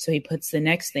satisfy. So he puts the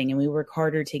next thing, and we work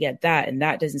harder to get that, and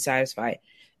that doesn't satisfy.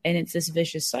 And it's this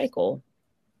vicious cycle.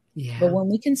 Yeah. But when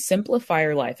we can simplify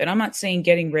our life, and I'm not saying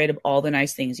getting rid of all the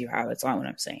nice things you have, that's not what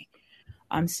I'm saying.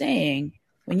 I'm saying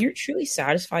when you're truly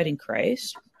satisfied in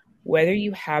Christ, whether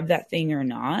you have that thing or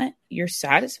not, you're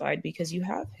satisfied because you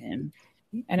have him.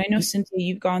 And I know, Cynthia,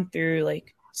 you've gone through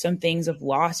like some things of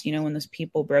loss, you know, when those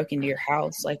people broke into your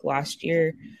house like last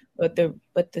year. But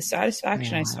the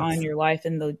satisfaction I saw in your life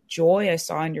and the joy I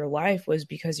saw in your life was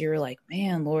because you were like,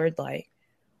 man, Lord, like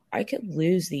I could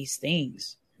lose these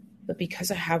things, but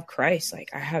because I have Christ, like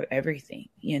I have everything,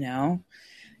 you know?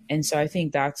 And so I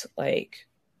think that's like.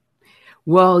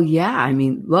 Well, yeah. I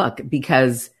mean, look,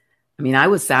 because I mean, I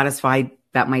was satisfied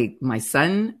that my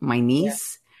son, my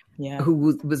niece,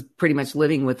 who was pretty much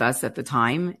living with us at the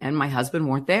time, and my husband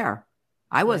weren't there.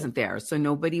 I wasn't there. So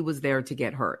nobody was there to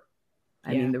get hurt.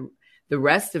 I mean, the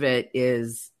rest of it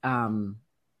is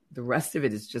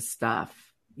just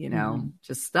stuff, you know,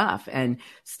 just stuff. And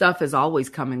stuff has always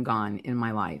come and gone in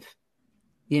my life,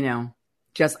 you know,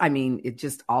 it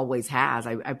just always has.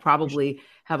 I probably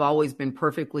have always been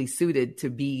perfectly suited to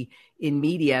be in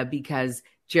media because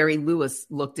Jerry Lewis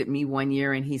looked at me one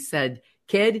year and he said,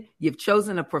 kid, you've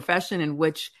chosen a profession in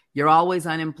which you're always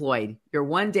unemployed. You're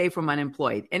one day from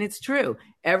unemployed. And it's true.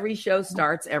 Every show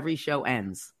starts, every show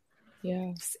ends.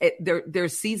 Yeah.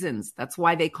 There's seasons. That's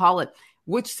why they call it.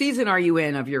 Which season are you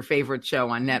in of your favorite show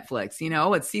on Netflix? You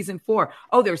know, it's season 4.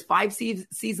 Oh, there's 5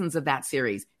 seasons of that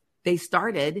series. They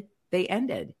started, they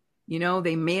ended. You know,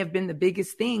 they may have been the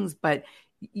biggest things, but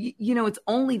you know, it's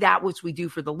only that which we do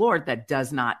for the Lord that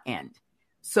does not end.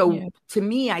 So to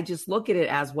me, I just look at it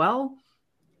as, well,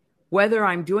 whether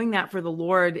I'm doing that for the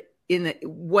Lord in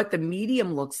what the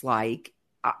medium looks like,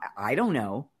 I don't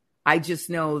know. I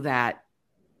just know that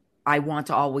I want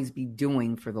to always be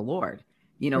doing for the Lord.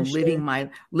 You know, living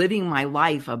my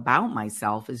life about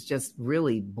myself is just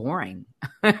really boring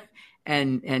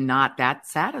and not that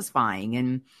satisfying.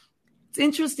 And it's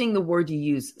interesting the word you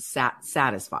use,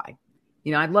 satisfy.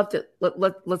 You know, I'd love to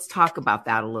let's talk about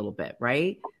that a little bit,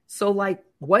 right? So like,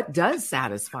 what does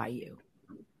satisfy you?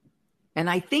 And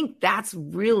I think that's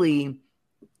really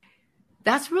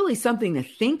something to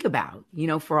think about, you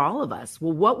know, for all of us.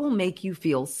 Well, what will make you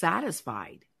feel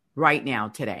satisfied right now,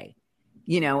 today?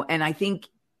 You know, and I think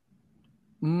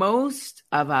most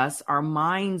of us, our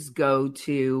minds go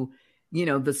to, you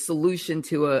know, the solution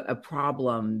to a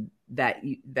problem that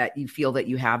you feel that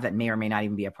you have that may or may not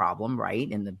even be a problem, right?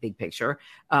 In the big picture.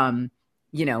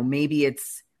 You know, maybe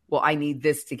it's, well, I need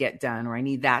this to get done, or I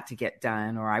need that to get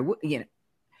done, or you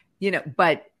know,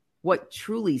 but what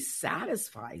truly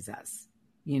satisfies us,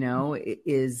 you know,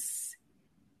 it's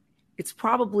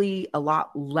probably a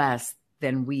lot less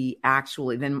than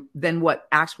than what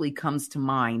actually comes to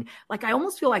mind. Like, I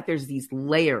almost feel like there's these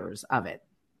layers of it.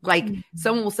 Like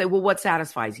someone will say, well, what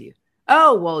satisfies you?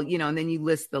 Oh, well, you know, and then you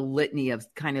list the litany of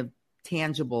kind of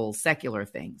tangible, secular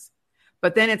things.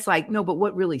 But then it's like, no, but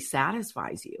what really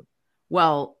satisfies you?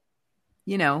 Well,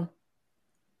 you know,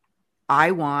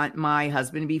 I want my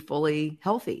husband to be fully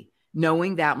healthy.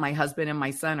 Knowing that my husband and my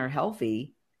son are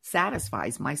healthy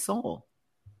satisfies my soul.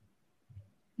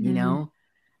 You know,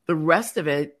 the rest of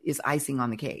it is icing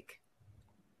on the cake.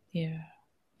 Yeah.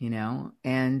 You know,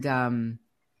 and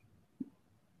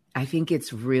I think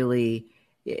it's really,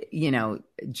 you know,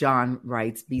 John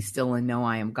writes, be still and know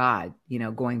I am God, you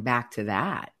know, going back to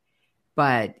that.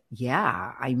 But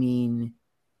yeah, I mean,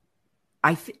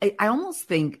 I almost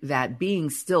think that being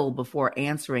still before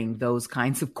answering those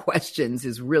kinds of questions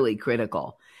is really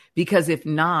critical, because if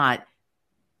not,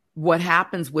 what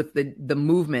happens with the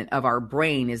movement of our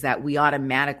brain is that we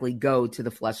automatically go to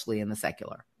the fleshly and the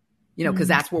secular, you know, because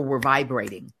that's where we're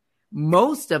vibrating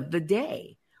most of the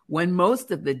day. When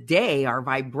most of the day our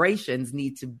vibrations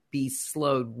need to be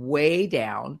slowed way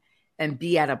down and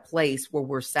be at a place where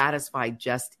we're satisfied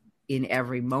just in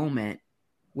every moment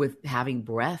with having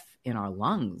breath in our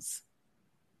lungs,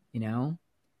 you know?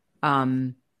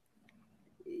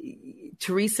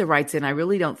 Teresa writes in, I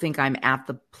really don't think I'm at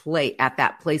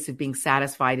that place of being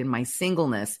satisfied in my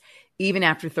singleness, even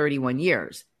after 31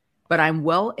 years, but I'm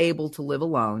well able to live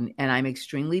alone, and I'm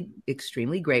extremely,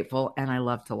 extremely grateful, and I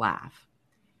love to laugh.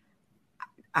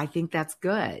 I think that's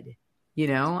good. You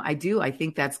know, I do. I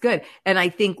think that's good. And I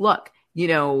think, look, you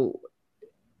know,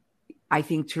 I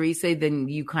think, Teresa, then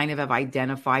you kind of have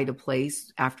identified a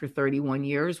place after 31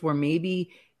 years where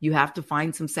maybe you have to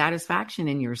find some satisfaction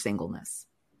in your singleness,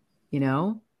 you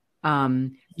know?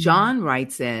 John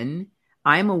writes in,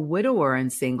 I'm a widower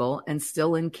and single and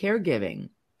still in caregiving.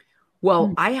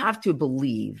 Well, I have to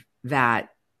believe that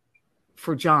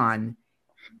for John,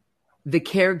 the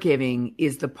caregiving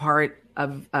is the part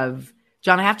of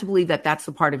John, I have to believe that that's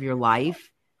the part of your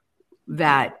life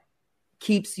that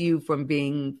keeps you from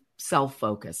being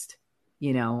self-focused,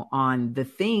 on the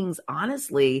things,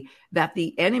 honestly, that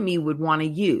the enemy would want to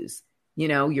use.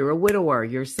 You're a widower,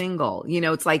 you're single.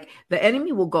 It's like the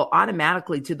enemy will go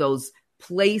automatically to those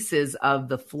places of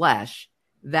the flesh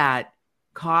that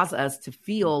cause us to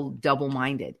feel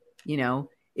double-minded.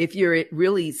 If you're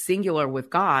really singular with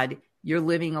God, you're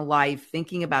living a life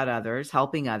thinking about others,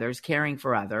 helping others, caring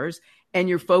for others, and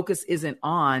your focus isn't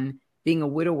on being a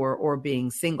widower or being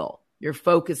single. Your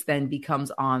focus then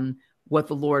becomes on what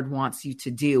the Lord wants you to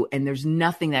do. And there's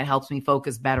nothing that helps me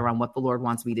focus better on what the Lord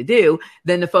wants me to do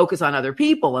than to focus on other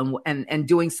people and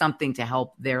doing something to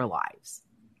help their lives.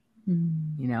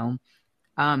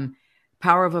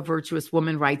 Power of a Virtuous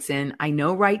Woman writes in, I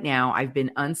know right now I've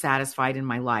been unsatisfied in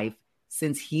my life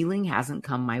since healing hasn't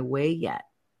come my way yet.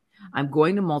 I'm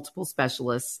going to multiple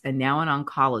specialists and now an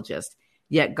oncologist,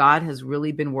 yet God has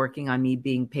really been working on me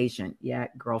being patient. Yeah,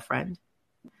 girlfriend,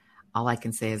 all I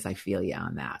can say is I feel you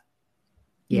on that.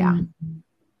 Yeah.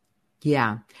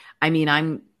 Yeah. I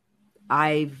mean,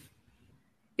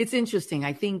 it's interesting.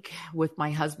 I think with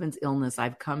my husband's illness,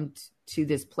 I've come to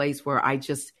this place where I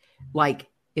just like,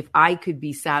 if I could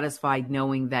be satisfied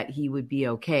knowing that he would be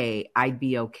okay, I'd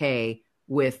be okay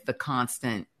with the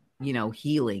constant,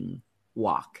 healing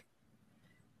walk.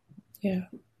 Yeah.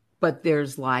 But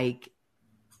there's like,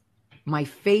 my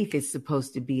faith is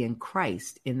supposed to be in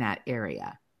Christ in that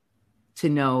area to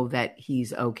know that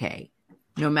he's okay.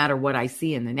 No matter what I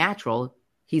see in the natural,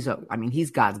 he's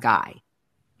God's guy,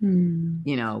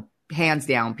 hands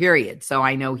down, period. So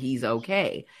I know he's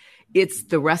okay. It's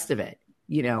the rest of it,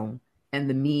 and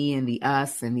the me and the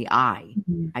us and the I,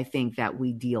 I think that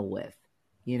we deal with,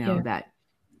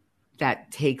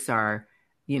 that takes our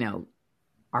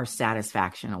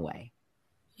satisfaction away.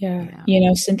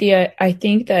 Yeah. Cynthia, I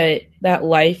think that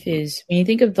life is, when you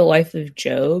think of the life of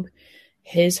Job,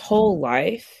 his whole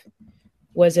life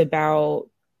was about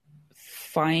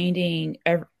finding,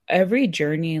 every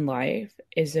journey in life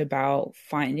is about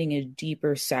finding a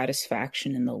deeper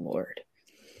satisfaction in the Lord.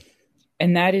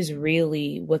 And that is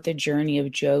really what the journey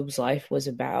of Job's life was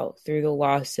about, through the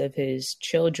loss of his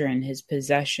children, his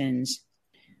possessions,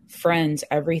 friends,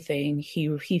 everything.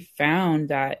 He found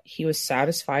that he was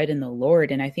satisfied in the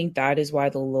Lord. And I think that is why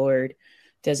the Lord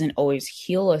doesn't always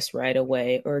heal us right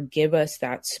away, or give us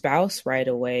that spouse right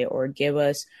away, or give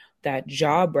us that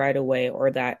job right away,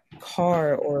 or that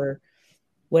car, or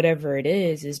whatever it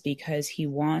is because he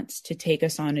wants to take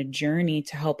us on a journey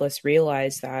to help us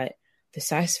realize that the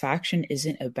satisfaction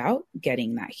isn't about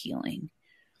getting that healing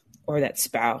or that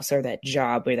spouse or that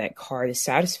job or that car. The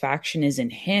satisfaction is in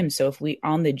him. So if we,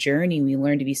 on the journey, we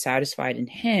learn to be satisfied in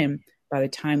him, by the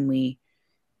time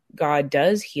God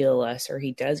does heal us, or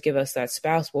he does give us that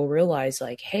spouse, we'll realize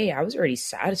like, hey, I was already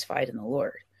satisfied in the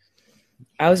Lord.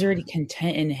 I was already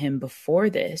content in him before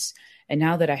this. And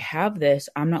now that I have this,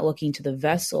 I'm not looking to the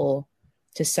vessel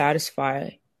to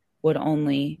satisfy what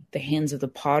only the hands of the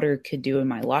potter could do in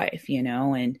my life,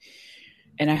 And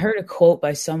I heard a quote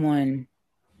by someone,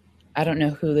 I don't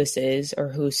know who this is or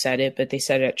who said it, but they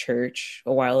said it at church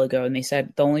a while ago. And they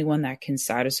said, the only one that can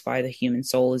satisfy the human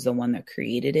soul is the one that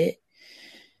created it.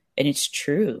 And it's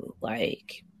true.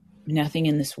 Like, nothing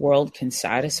in this world can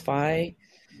satisfy,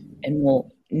 and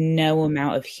no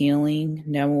amount of healing,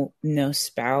 no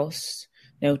spouse,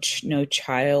 no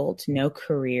child, no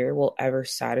career will ever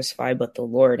satisfy but the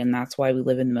Lord. And that's why we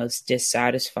live in the most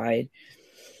dissatisfied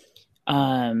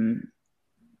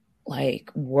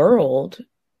world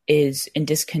is, and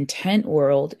discontent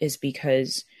world is,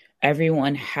 because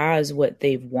everyone has what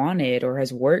they've wanted or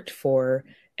has worked for,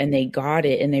 and they got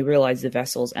it, and they realize the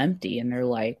vessel's empty, and they're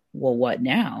like, well, what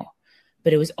now?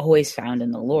 But it was always found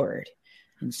in the Lord.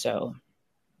 And so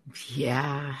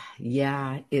yeah,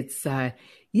 it's and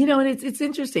it's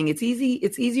interesting. It's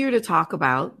easier to talk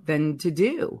about than to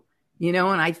do,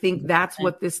 and I think that's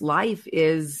what this life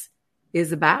is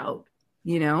about,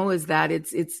 is that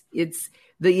it's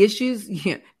the issues,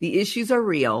 the issues are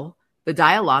real. The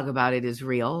dialogue about it is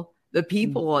real. The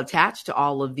people attached to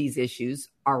all of these issues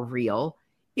are real.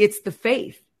 It's the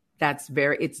faith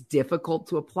it's difficult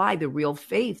to apply the real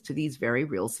faith to these very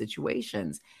real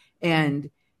situations.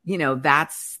 And,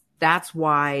 that's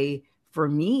why for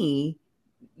me,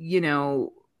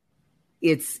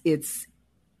 it's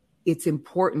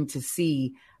important to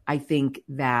see, I think,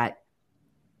 that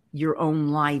your own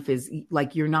life is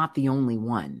like, you're not the only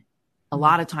one. a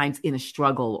lot of times in a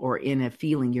struggle or in a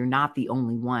feeling, you're not the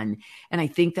only one. And I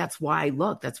think that's why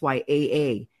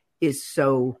AA is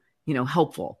so,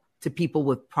 helpful to people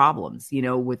with problems,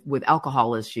 with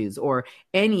alcohol issues or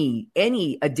any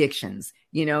addictions.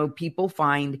 People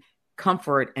find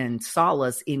comfort and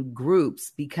solace in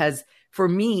groups, because for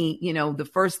me, the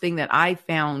first thing that I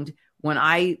found when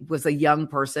I was a young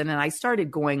person, and I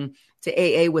started going to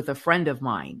AA with a friend of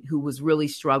mine who was really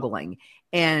struggling.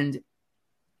 And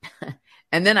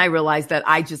then I realized that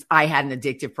I had an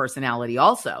addictive personality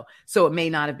also. So it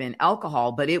may not have been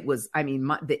alcohol, but it was,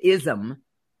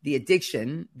 the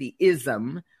addiction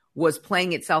was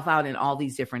playing itself out in all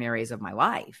these different areas of my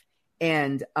life.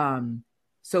 And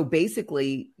so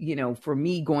basically, for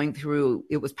me going through,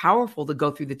 it was powerful to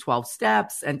go through the 12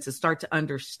 steps and to start to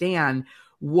understand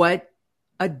what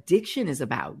addiction is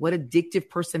about, what addictive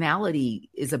personality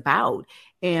is about.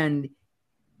 And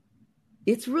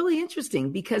it's really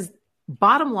interesting because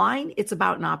bottom line, it's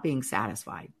about not being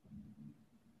satisfied.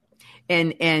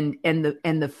 And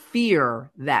the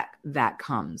fear that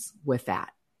comes with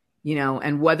that,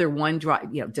 and whether one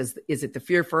is it the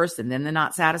fear first and then the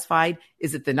not satisfied?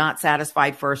 Is it the not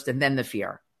satisfied first and then the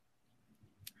fear?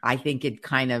 I think it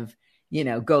kind of,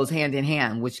 goes hand in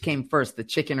hand. Which came first, the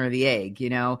chicken or the egg?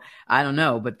 I don't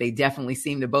know, but they definitely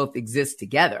seem to both exist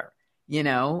together.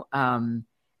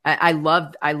 I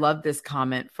love this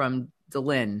comment from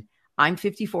Delynn. I'm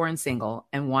 54 and single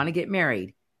and want to get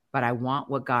married, but I want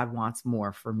what God wants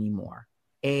more for me more.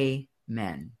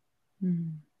 Amen.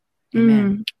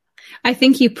 Amen. I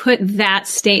think you put that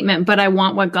statement, but I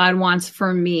want what God wants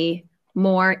for me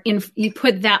more, you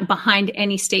put that behind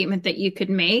any statement that you could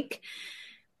make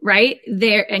right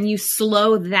there, and you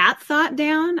slow that thought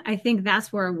down. I think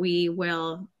that's where we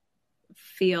will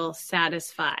feel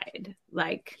satisfied.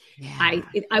 Like, yeah.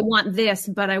 I want this,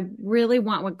 but I really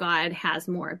want what God has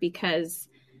more, because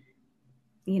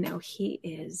he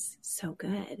is so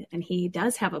good and he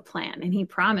does have a plan and he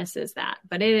promises that.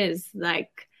 But it is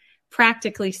like,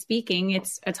 practically speaking,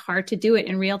 it's hard to do it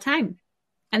in real time.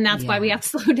 And that's why we have to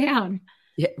slow down.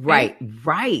 Yeah, right.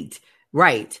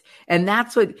 And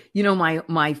that's what,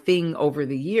 my thing over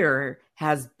the year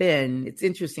has been, it's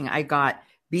interesting. I got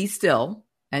be still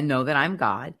and know that I'm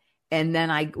God. And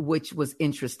then which was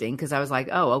interesting because I was like,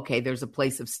 oh, okay, there's a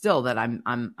place of still that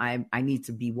I need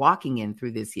to be walking in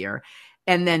through this year.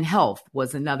 And then health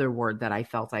was another word that I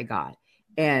felt I got.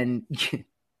 And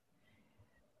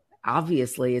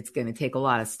obviously it's going to take a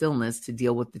lot of stillness to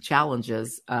deal with the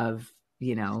challenges of,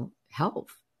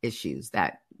 health issues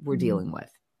that we're dealing with,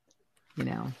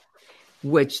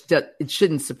 which it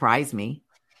shouldn't surprise me.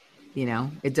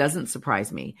 It doesn't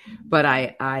surprise me, but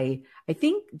I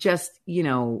think just,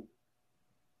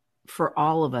 for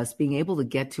all of us being able to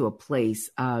get to a place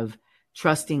of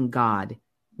trusting God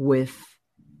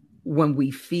when we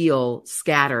feel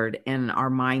scattered and our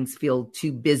minds feel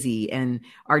too busy and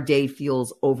our day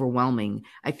feels overwhelming.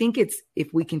 I think it's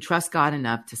if we can trust God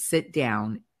enough to sit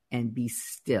down and be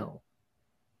still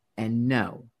and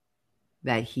know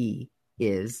that he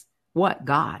is what?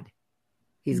 God.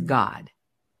 He's God.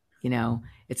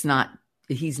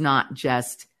 He's not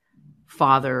just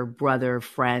father, brother,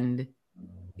 friend.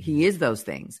 He is those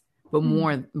things,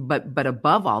 but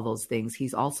above all those things,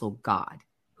 he's also God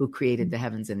who created the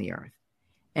heavens and the earth.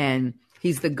 And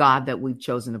he's the God that we've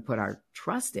chosen to put our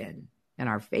trust in and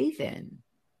our faith in.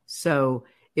 So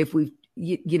if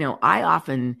I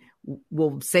often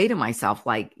will say to myself,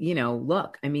 like,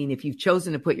 look, if you've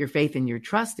chosen to put your faith and your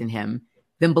trust in him,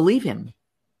 then believe him.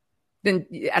 Then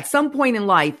at some point in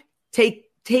life,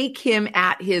 take him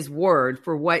at his word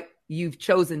for what you've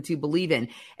chosen to believe in.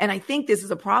 And I think this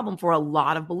is a problem for a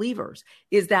lot of believers,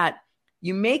 is that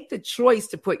you make the choice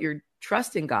to put your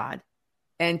trust in God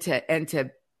and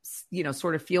to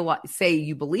sort of feel like, say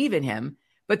you believe in him,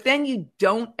 but then you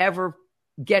don't ever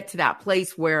get to that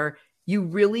place where you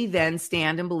really then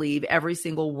stand and believe every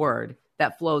single word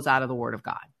that flows out of the word of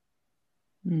God.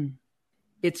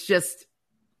 It's just,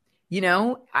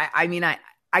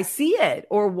 I see it.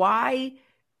 Or why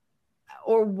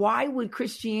would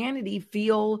Christianity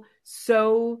feel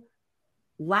so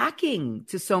lacking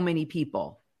to so many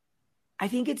people? I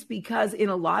think it's because in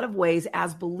a lot of ways,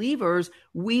 as believers,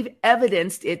 we've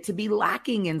evidenced it to be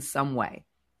lacking in some way.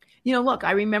 Look,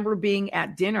 I remember being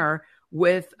at dinner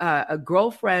with a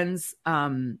girlfriend's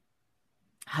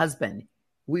husband.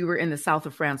 We were in the south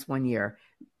of France one year.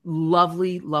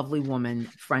 Lovely, lovely woman,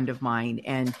 friend of mine.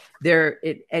 And they're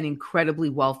an incredibly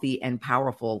wealthy and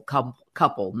powerful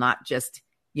couple, not just,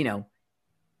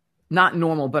 not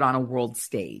normal, but on a world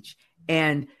stage.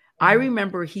 And I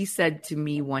remember he said to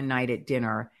me one night at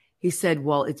dinner, he said,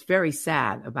 well, it's very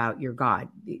sad about your God.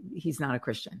 He's not a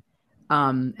Christian.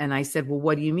 And I said, well,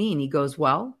 what do you mean? He goes,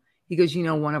 one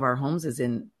of our homes is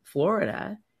in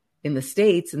Florida in the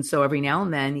States. And so every now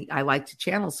and then I like to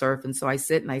channel surf. And so I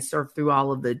sit and I surf through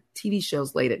all of the TV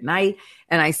shows late at night.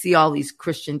 And I see all these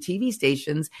Christian TV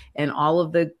stations and all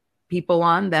of the people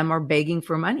on them are begging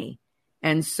for money.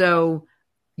 And so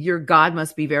your God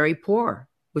must be very poor,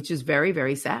 which is very,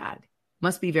 very sad.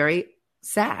 Must be very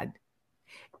sad.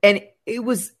 And it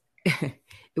was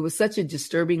such a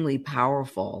disturbingly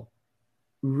powerful,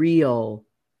 real,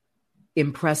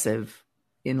 impressive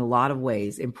in a lot of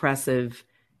ways, impressive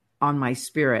on my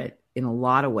spirit in a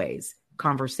lot of ways,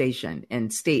 conversation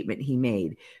and statement he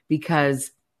made,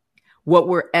 because what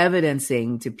we're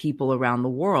evidencing to people around the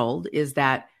world is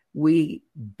that we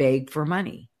beg for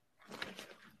money,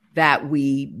 that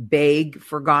we beg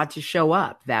for God to show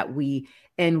up,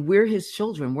 and we're his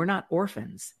children. We're not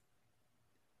orphans.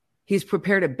 He's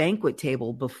prepared a banquet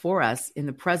table before us in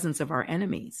the presence of our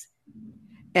enemies.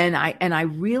 And I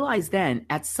realized then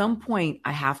at some point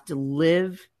I have to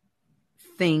live,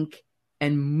 think,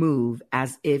 and move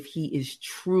as if he is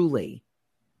truly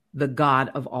the God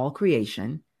of all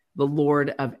creation, the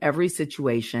Lord of every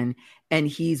situation. And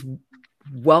he's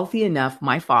wealthy enough.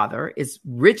 My Father is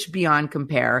rich beyond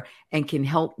compare and can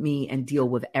help me and deal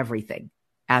with everything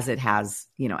as it has,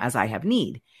 as I have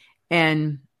need.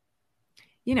 And,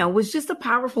 it was just a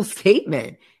powerful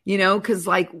statement, because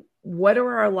what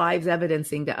are our lives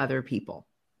evidencing to other people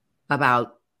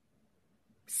about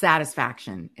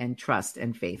satisfaction and trust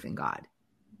and faith in God?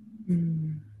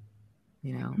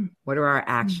 What are our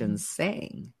actions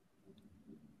saying?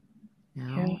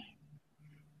 Yeah.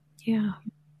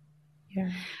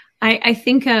 I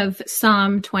think of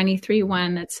Psalm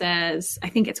 23:1 that says, I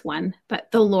think it's 1,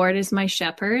 but the Lord is my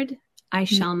shepherd, I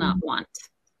shall not want.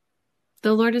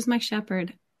 The Lord is my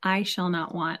shepherd, I shall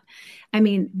not want. I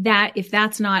mean, that if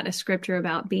that's not a scripture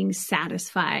about being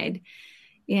satisfied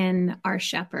in our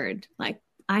shepherd,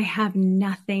 I have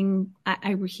nothing.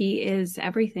 He is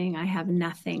everything. I have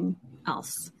nothing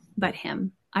else but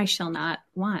him. I shall not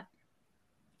want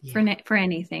for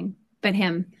anything but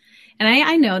him. And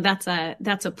I know that's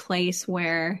a place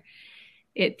where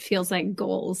it feels like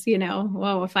goals,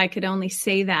 whoa, if I could only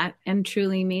say that and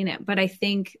truly mean it. But I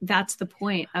think that's the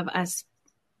point of us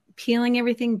peeling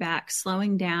everything back,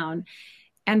 slowing down.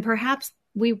 And perhaps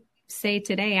we say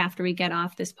today, after we get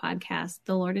off this podcast,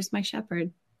 the Lord is my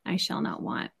shepherd, I shall not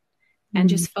want. And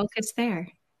just focus there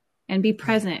and be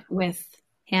present with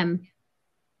him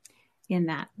in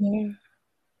that. Yeah.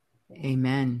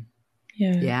 Amen.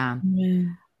 Yeah.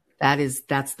 Amen.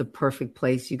 That's the perfect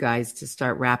place, you guys, to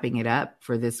start wrapping it up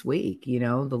for this week.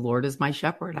 The Lord is my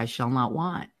shepherd, I shall not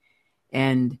want.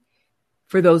 And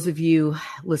for those of you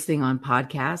listening on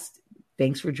podcast,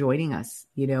 thanks for joining us,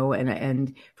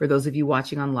 and for those of you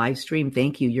watching on live stream,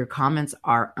 thank you. Your comments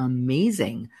are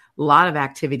amazing. A lot of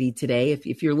activity today.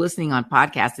 If you're listening on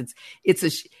podcast,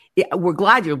 we're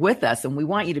glad you're with us and we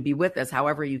want you to be with us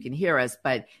however you can hear us,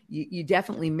 but you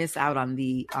definitely miss out on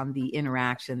the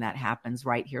interaction that happens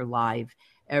right here live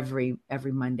every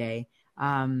Monday.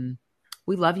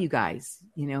 We love you guys.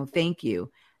 Thank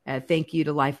you. Thank you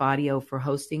to Life Audio for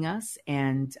hosting us.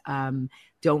 And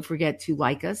don't forget to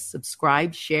like us,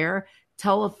 subscribe, share,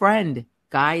 tell a friend,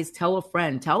 guys, tell a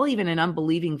friend, tell even an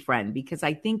unbelieving friend, because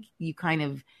I think you kind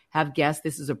of have guessed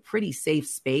this is a pretty safe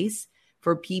space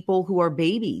for people who are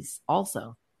babies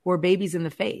also, who are babies in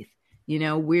the faith.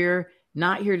 We're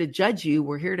not here to judge you.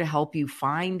 We're here to help you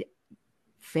find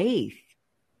faith,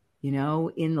 in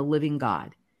the living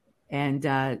God. And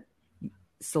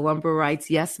Salumba writes,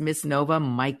 yes, Miss Nova,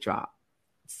 mic drop.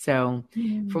 So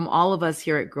from all of us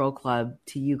here at Girl Club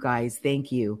to you guys,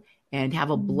 thank you and have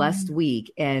a blessed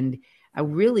week. And I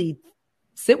really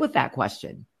sit with that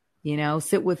question,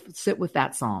 sit with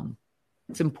that psalm.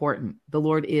 It's important. The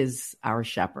Lord is our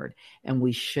shepherd and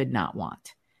we should not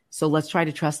want. So let's try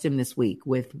to trust him this week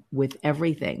with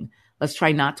everything. Let's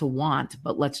try not to want,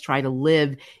 but let's try to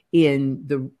live in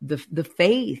the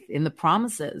faith, in the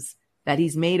promises that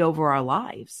he's made over our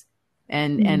lives.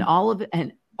 And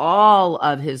all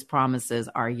of his promises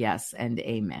are yes and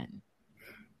amen.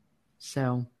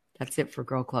 So that's it for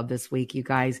Girl Club this week, you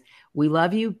guys. We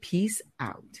love you. Peace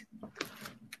out.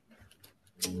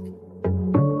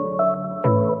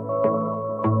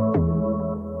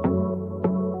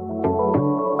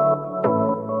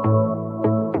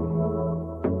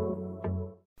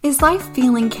 Is life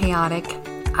feeling chaotic?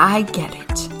 I get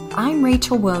it. I'm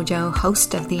Rachel Wojo,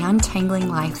 host of the Untangling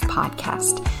Life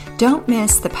podcast. Don't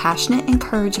miss the passionate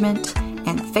encouragement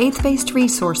and faith-based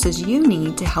resources you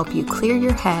need to help you clear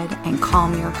your head and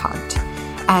calm your heart.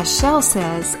 As Shell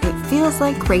says, it feels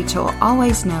like Rachel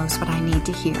always knows what I need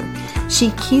to hear.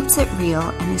 She keeps it real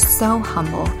and is so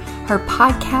humble. Her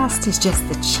podcast is just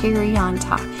the cherry on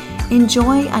top.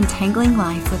 Enjoy Untangling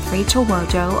Life with Rachel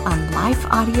Wojo on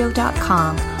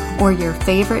lifeaudio.com or your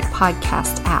favorite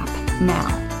podcast app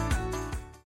now.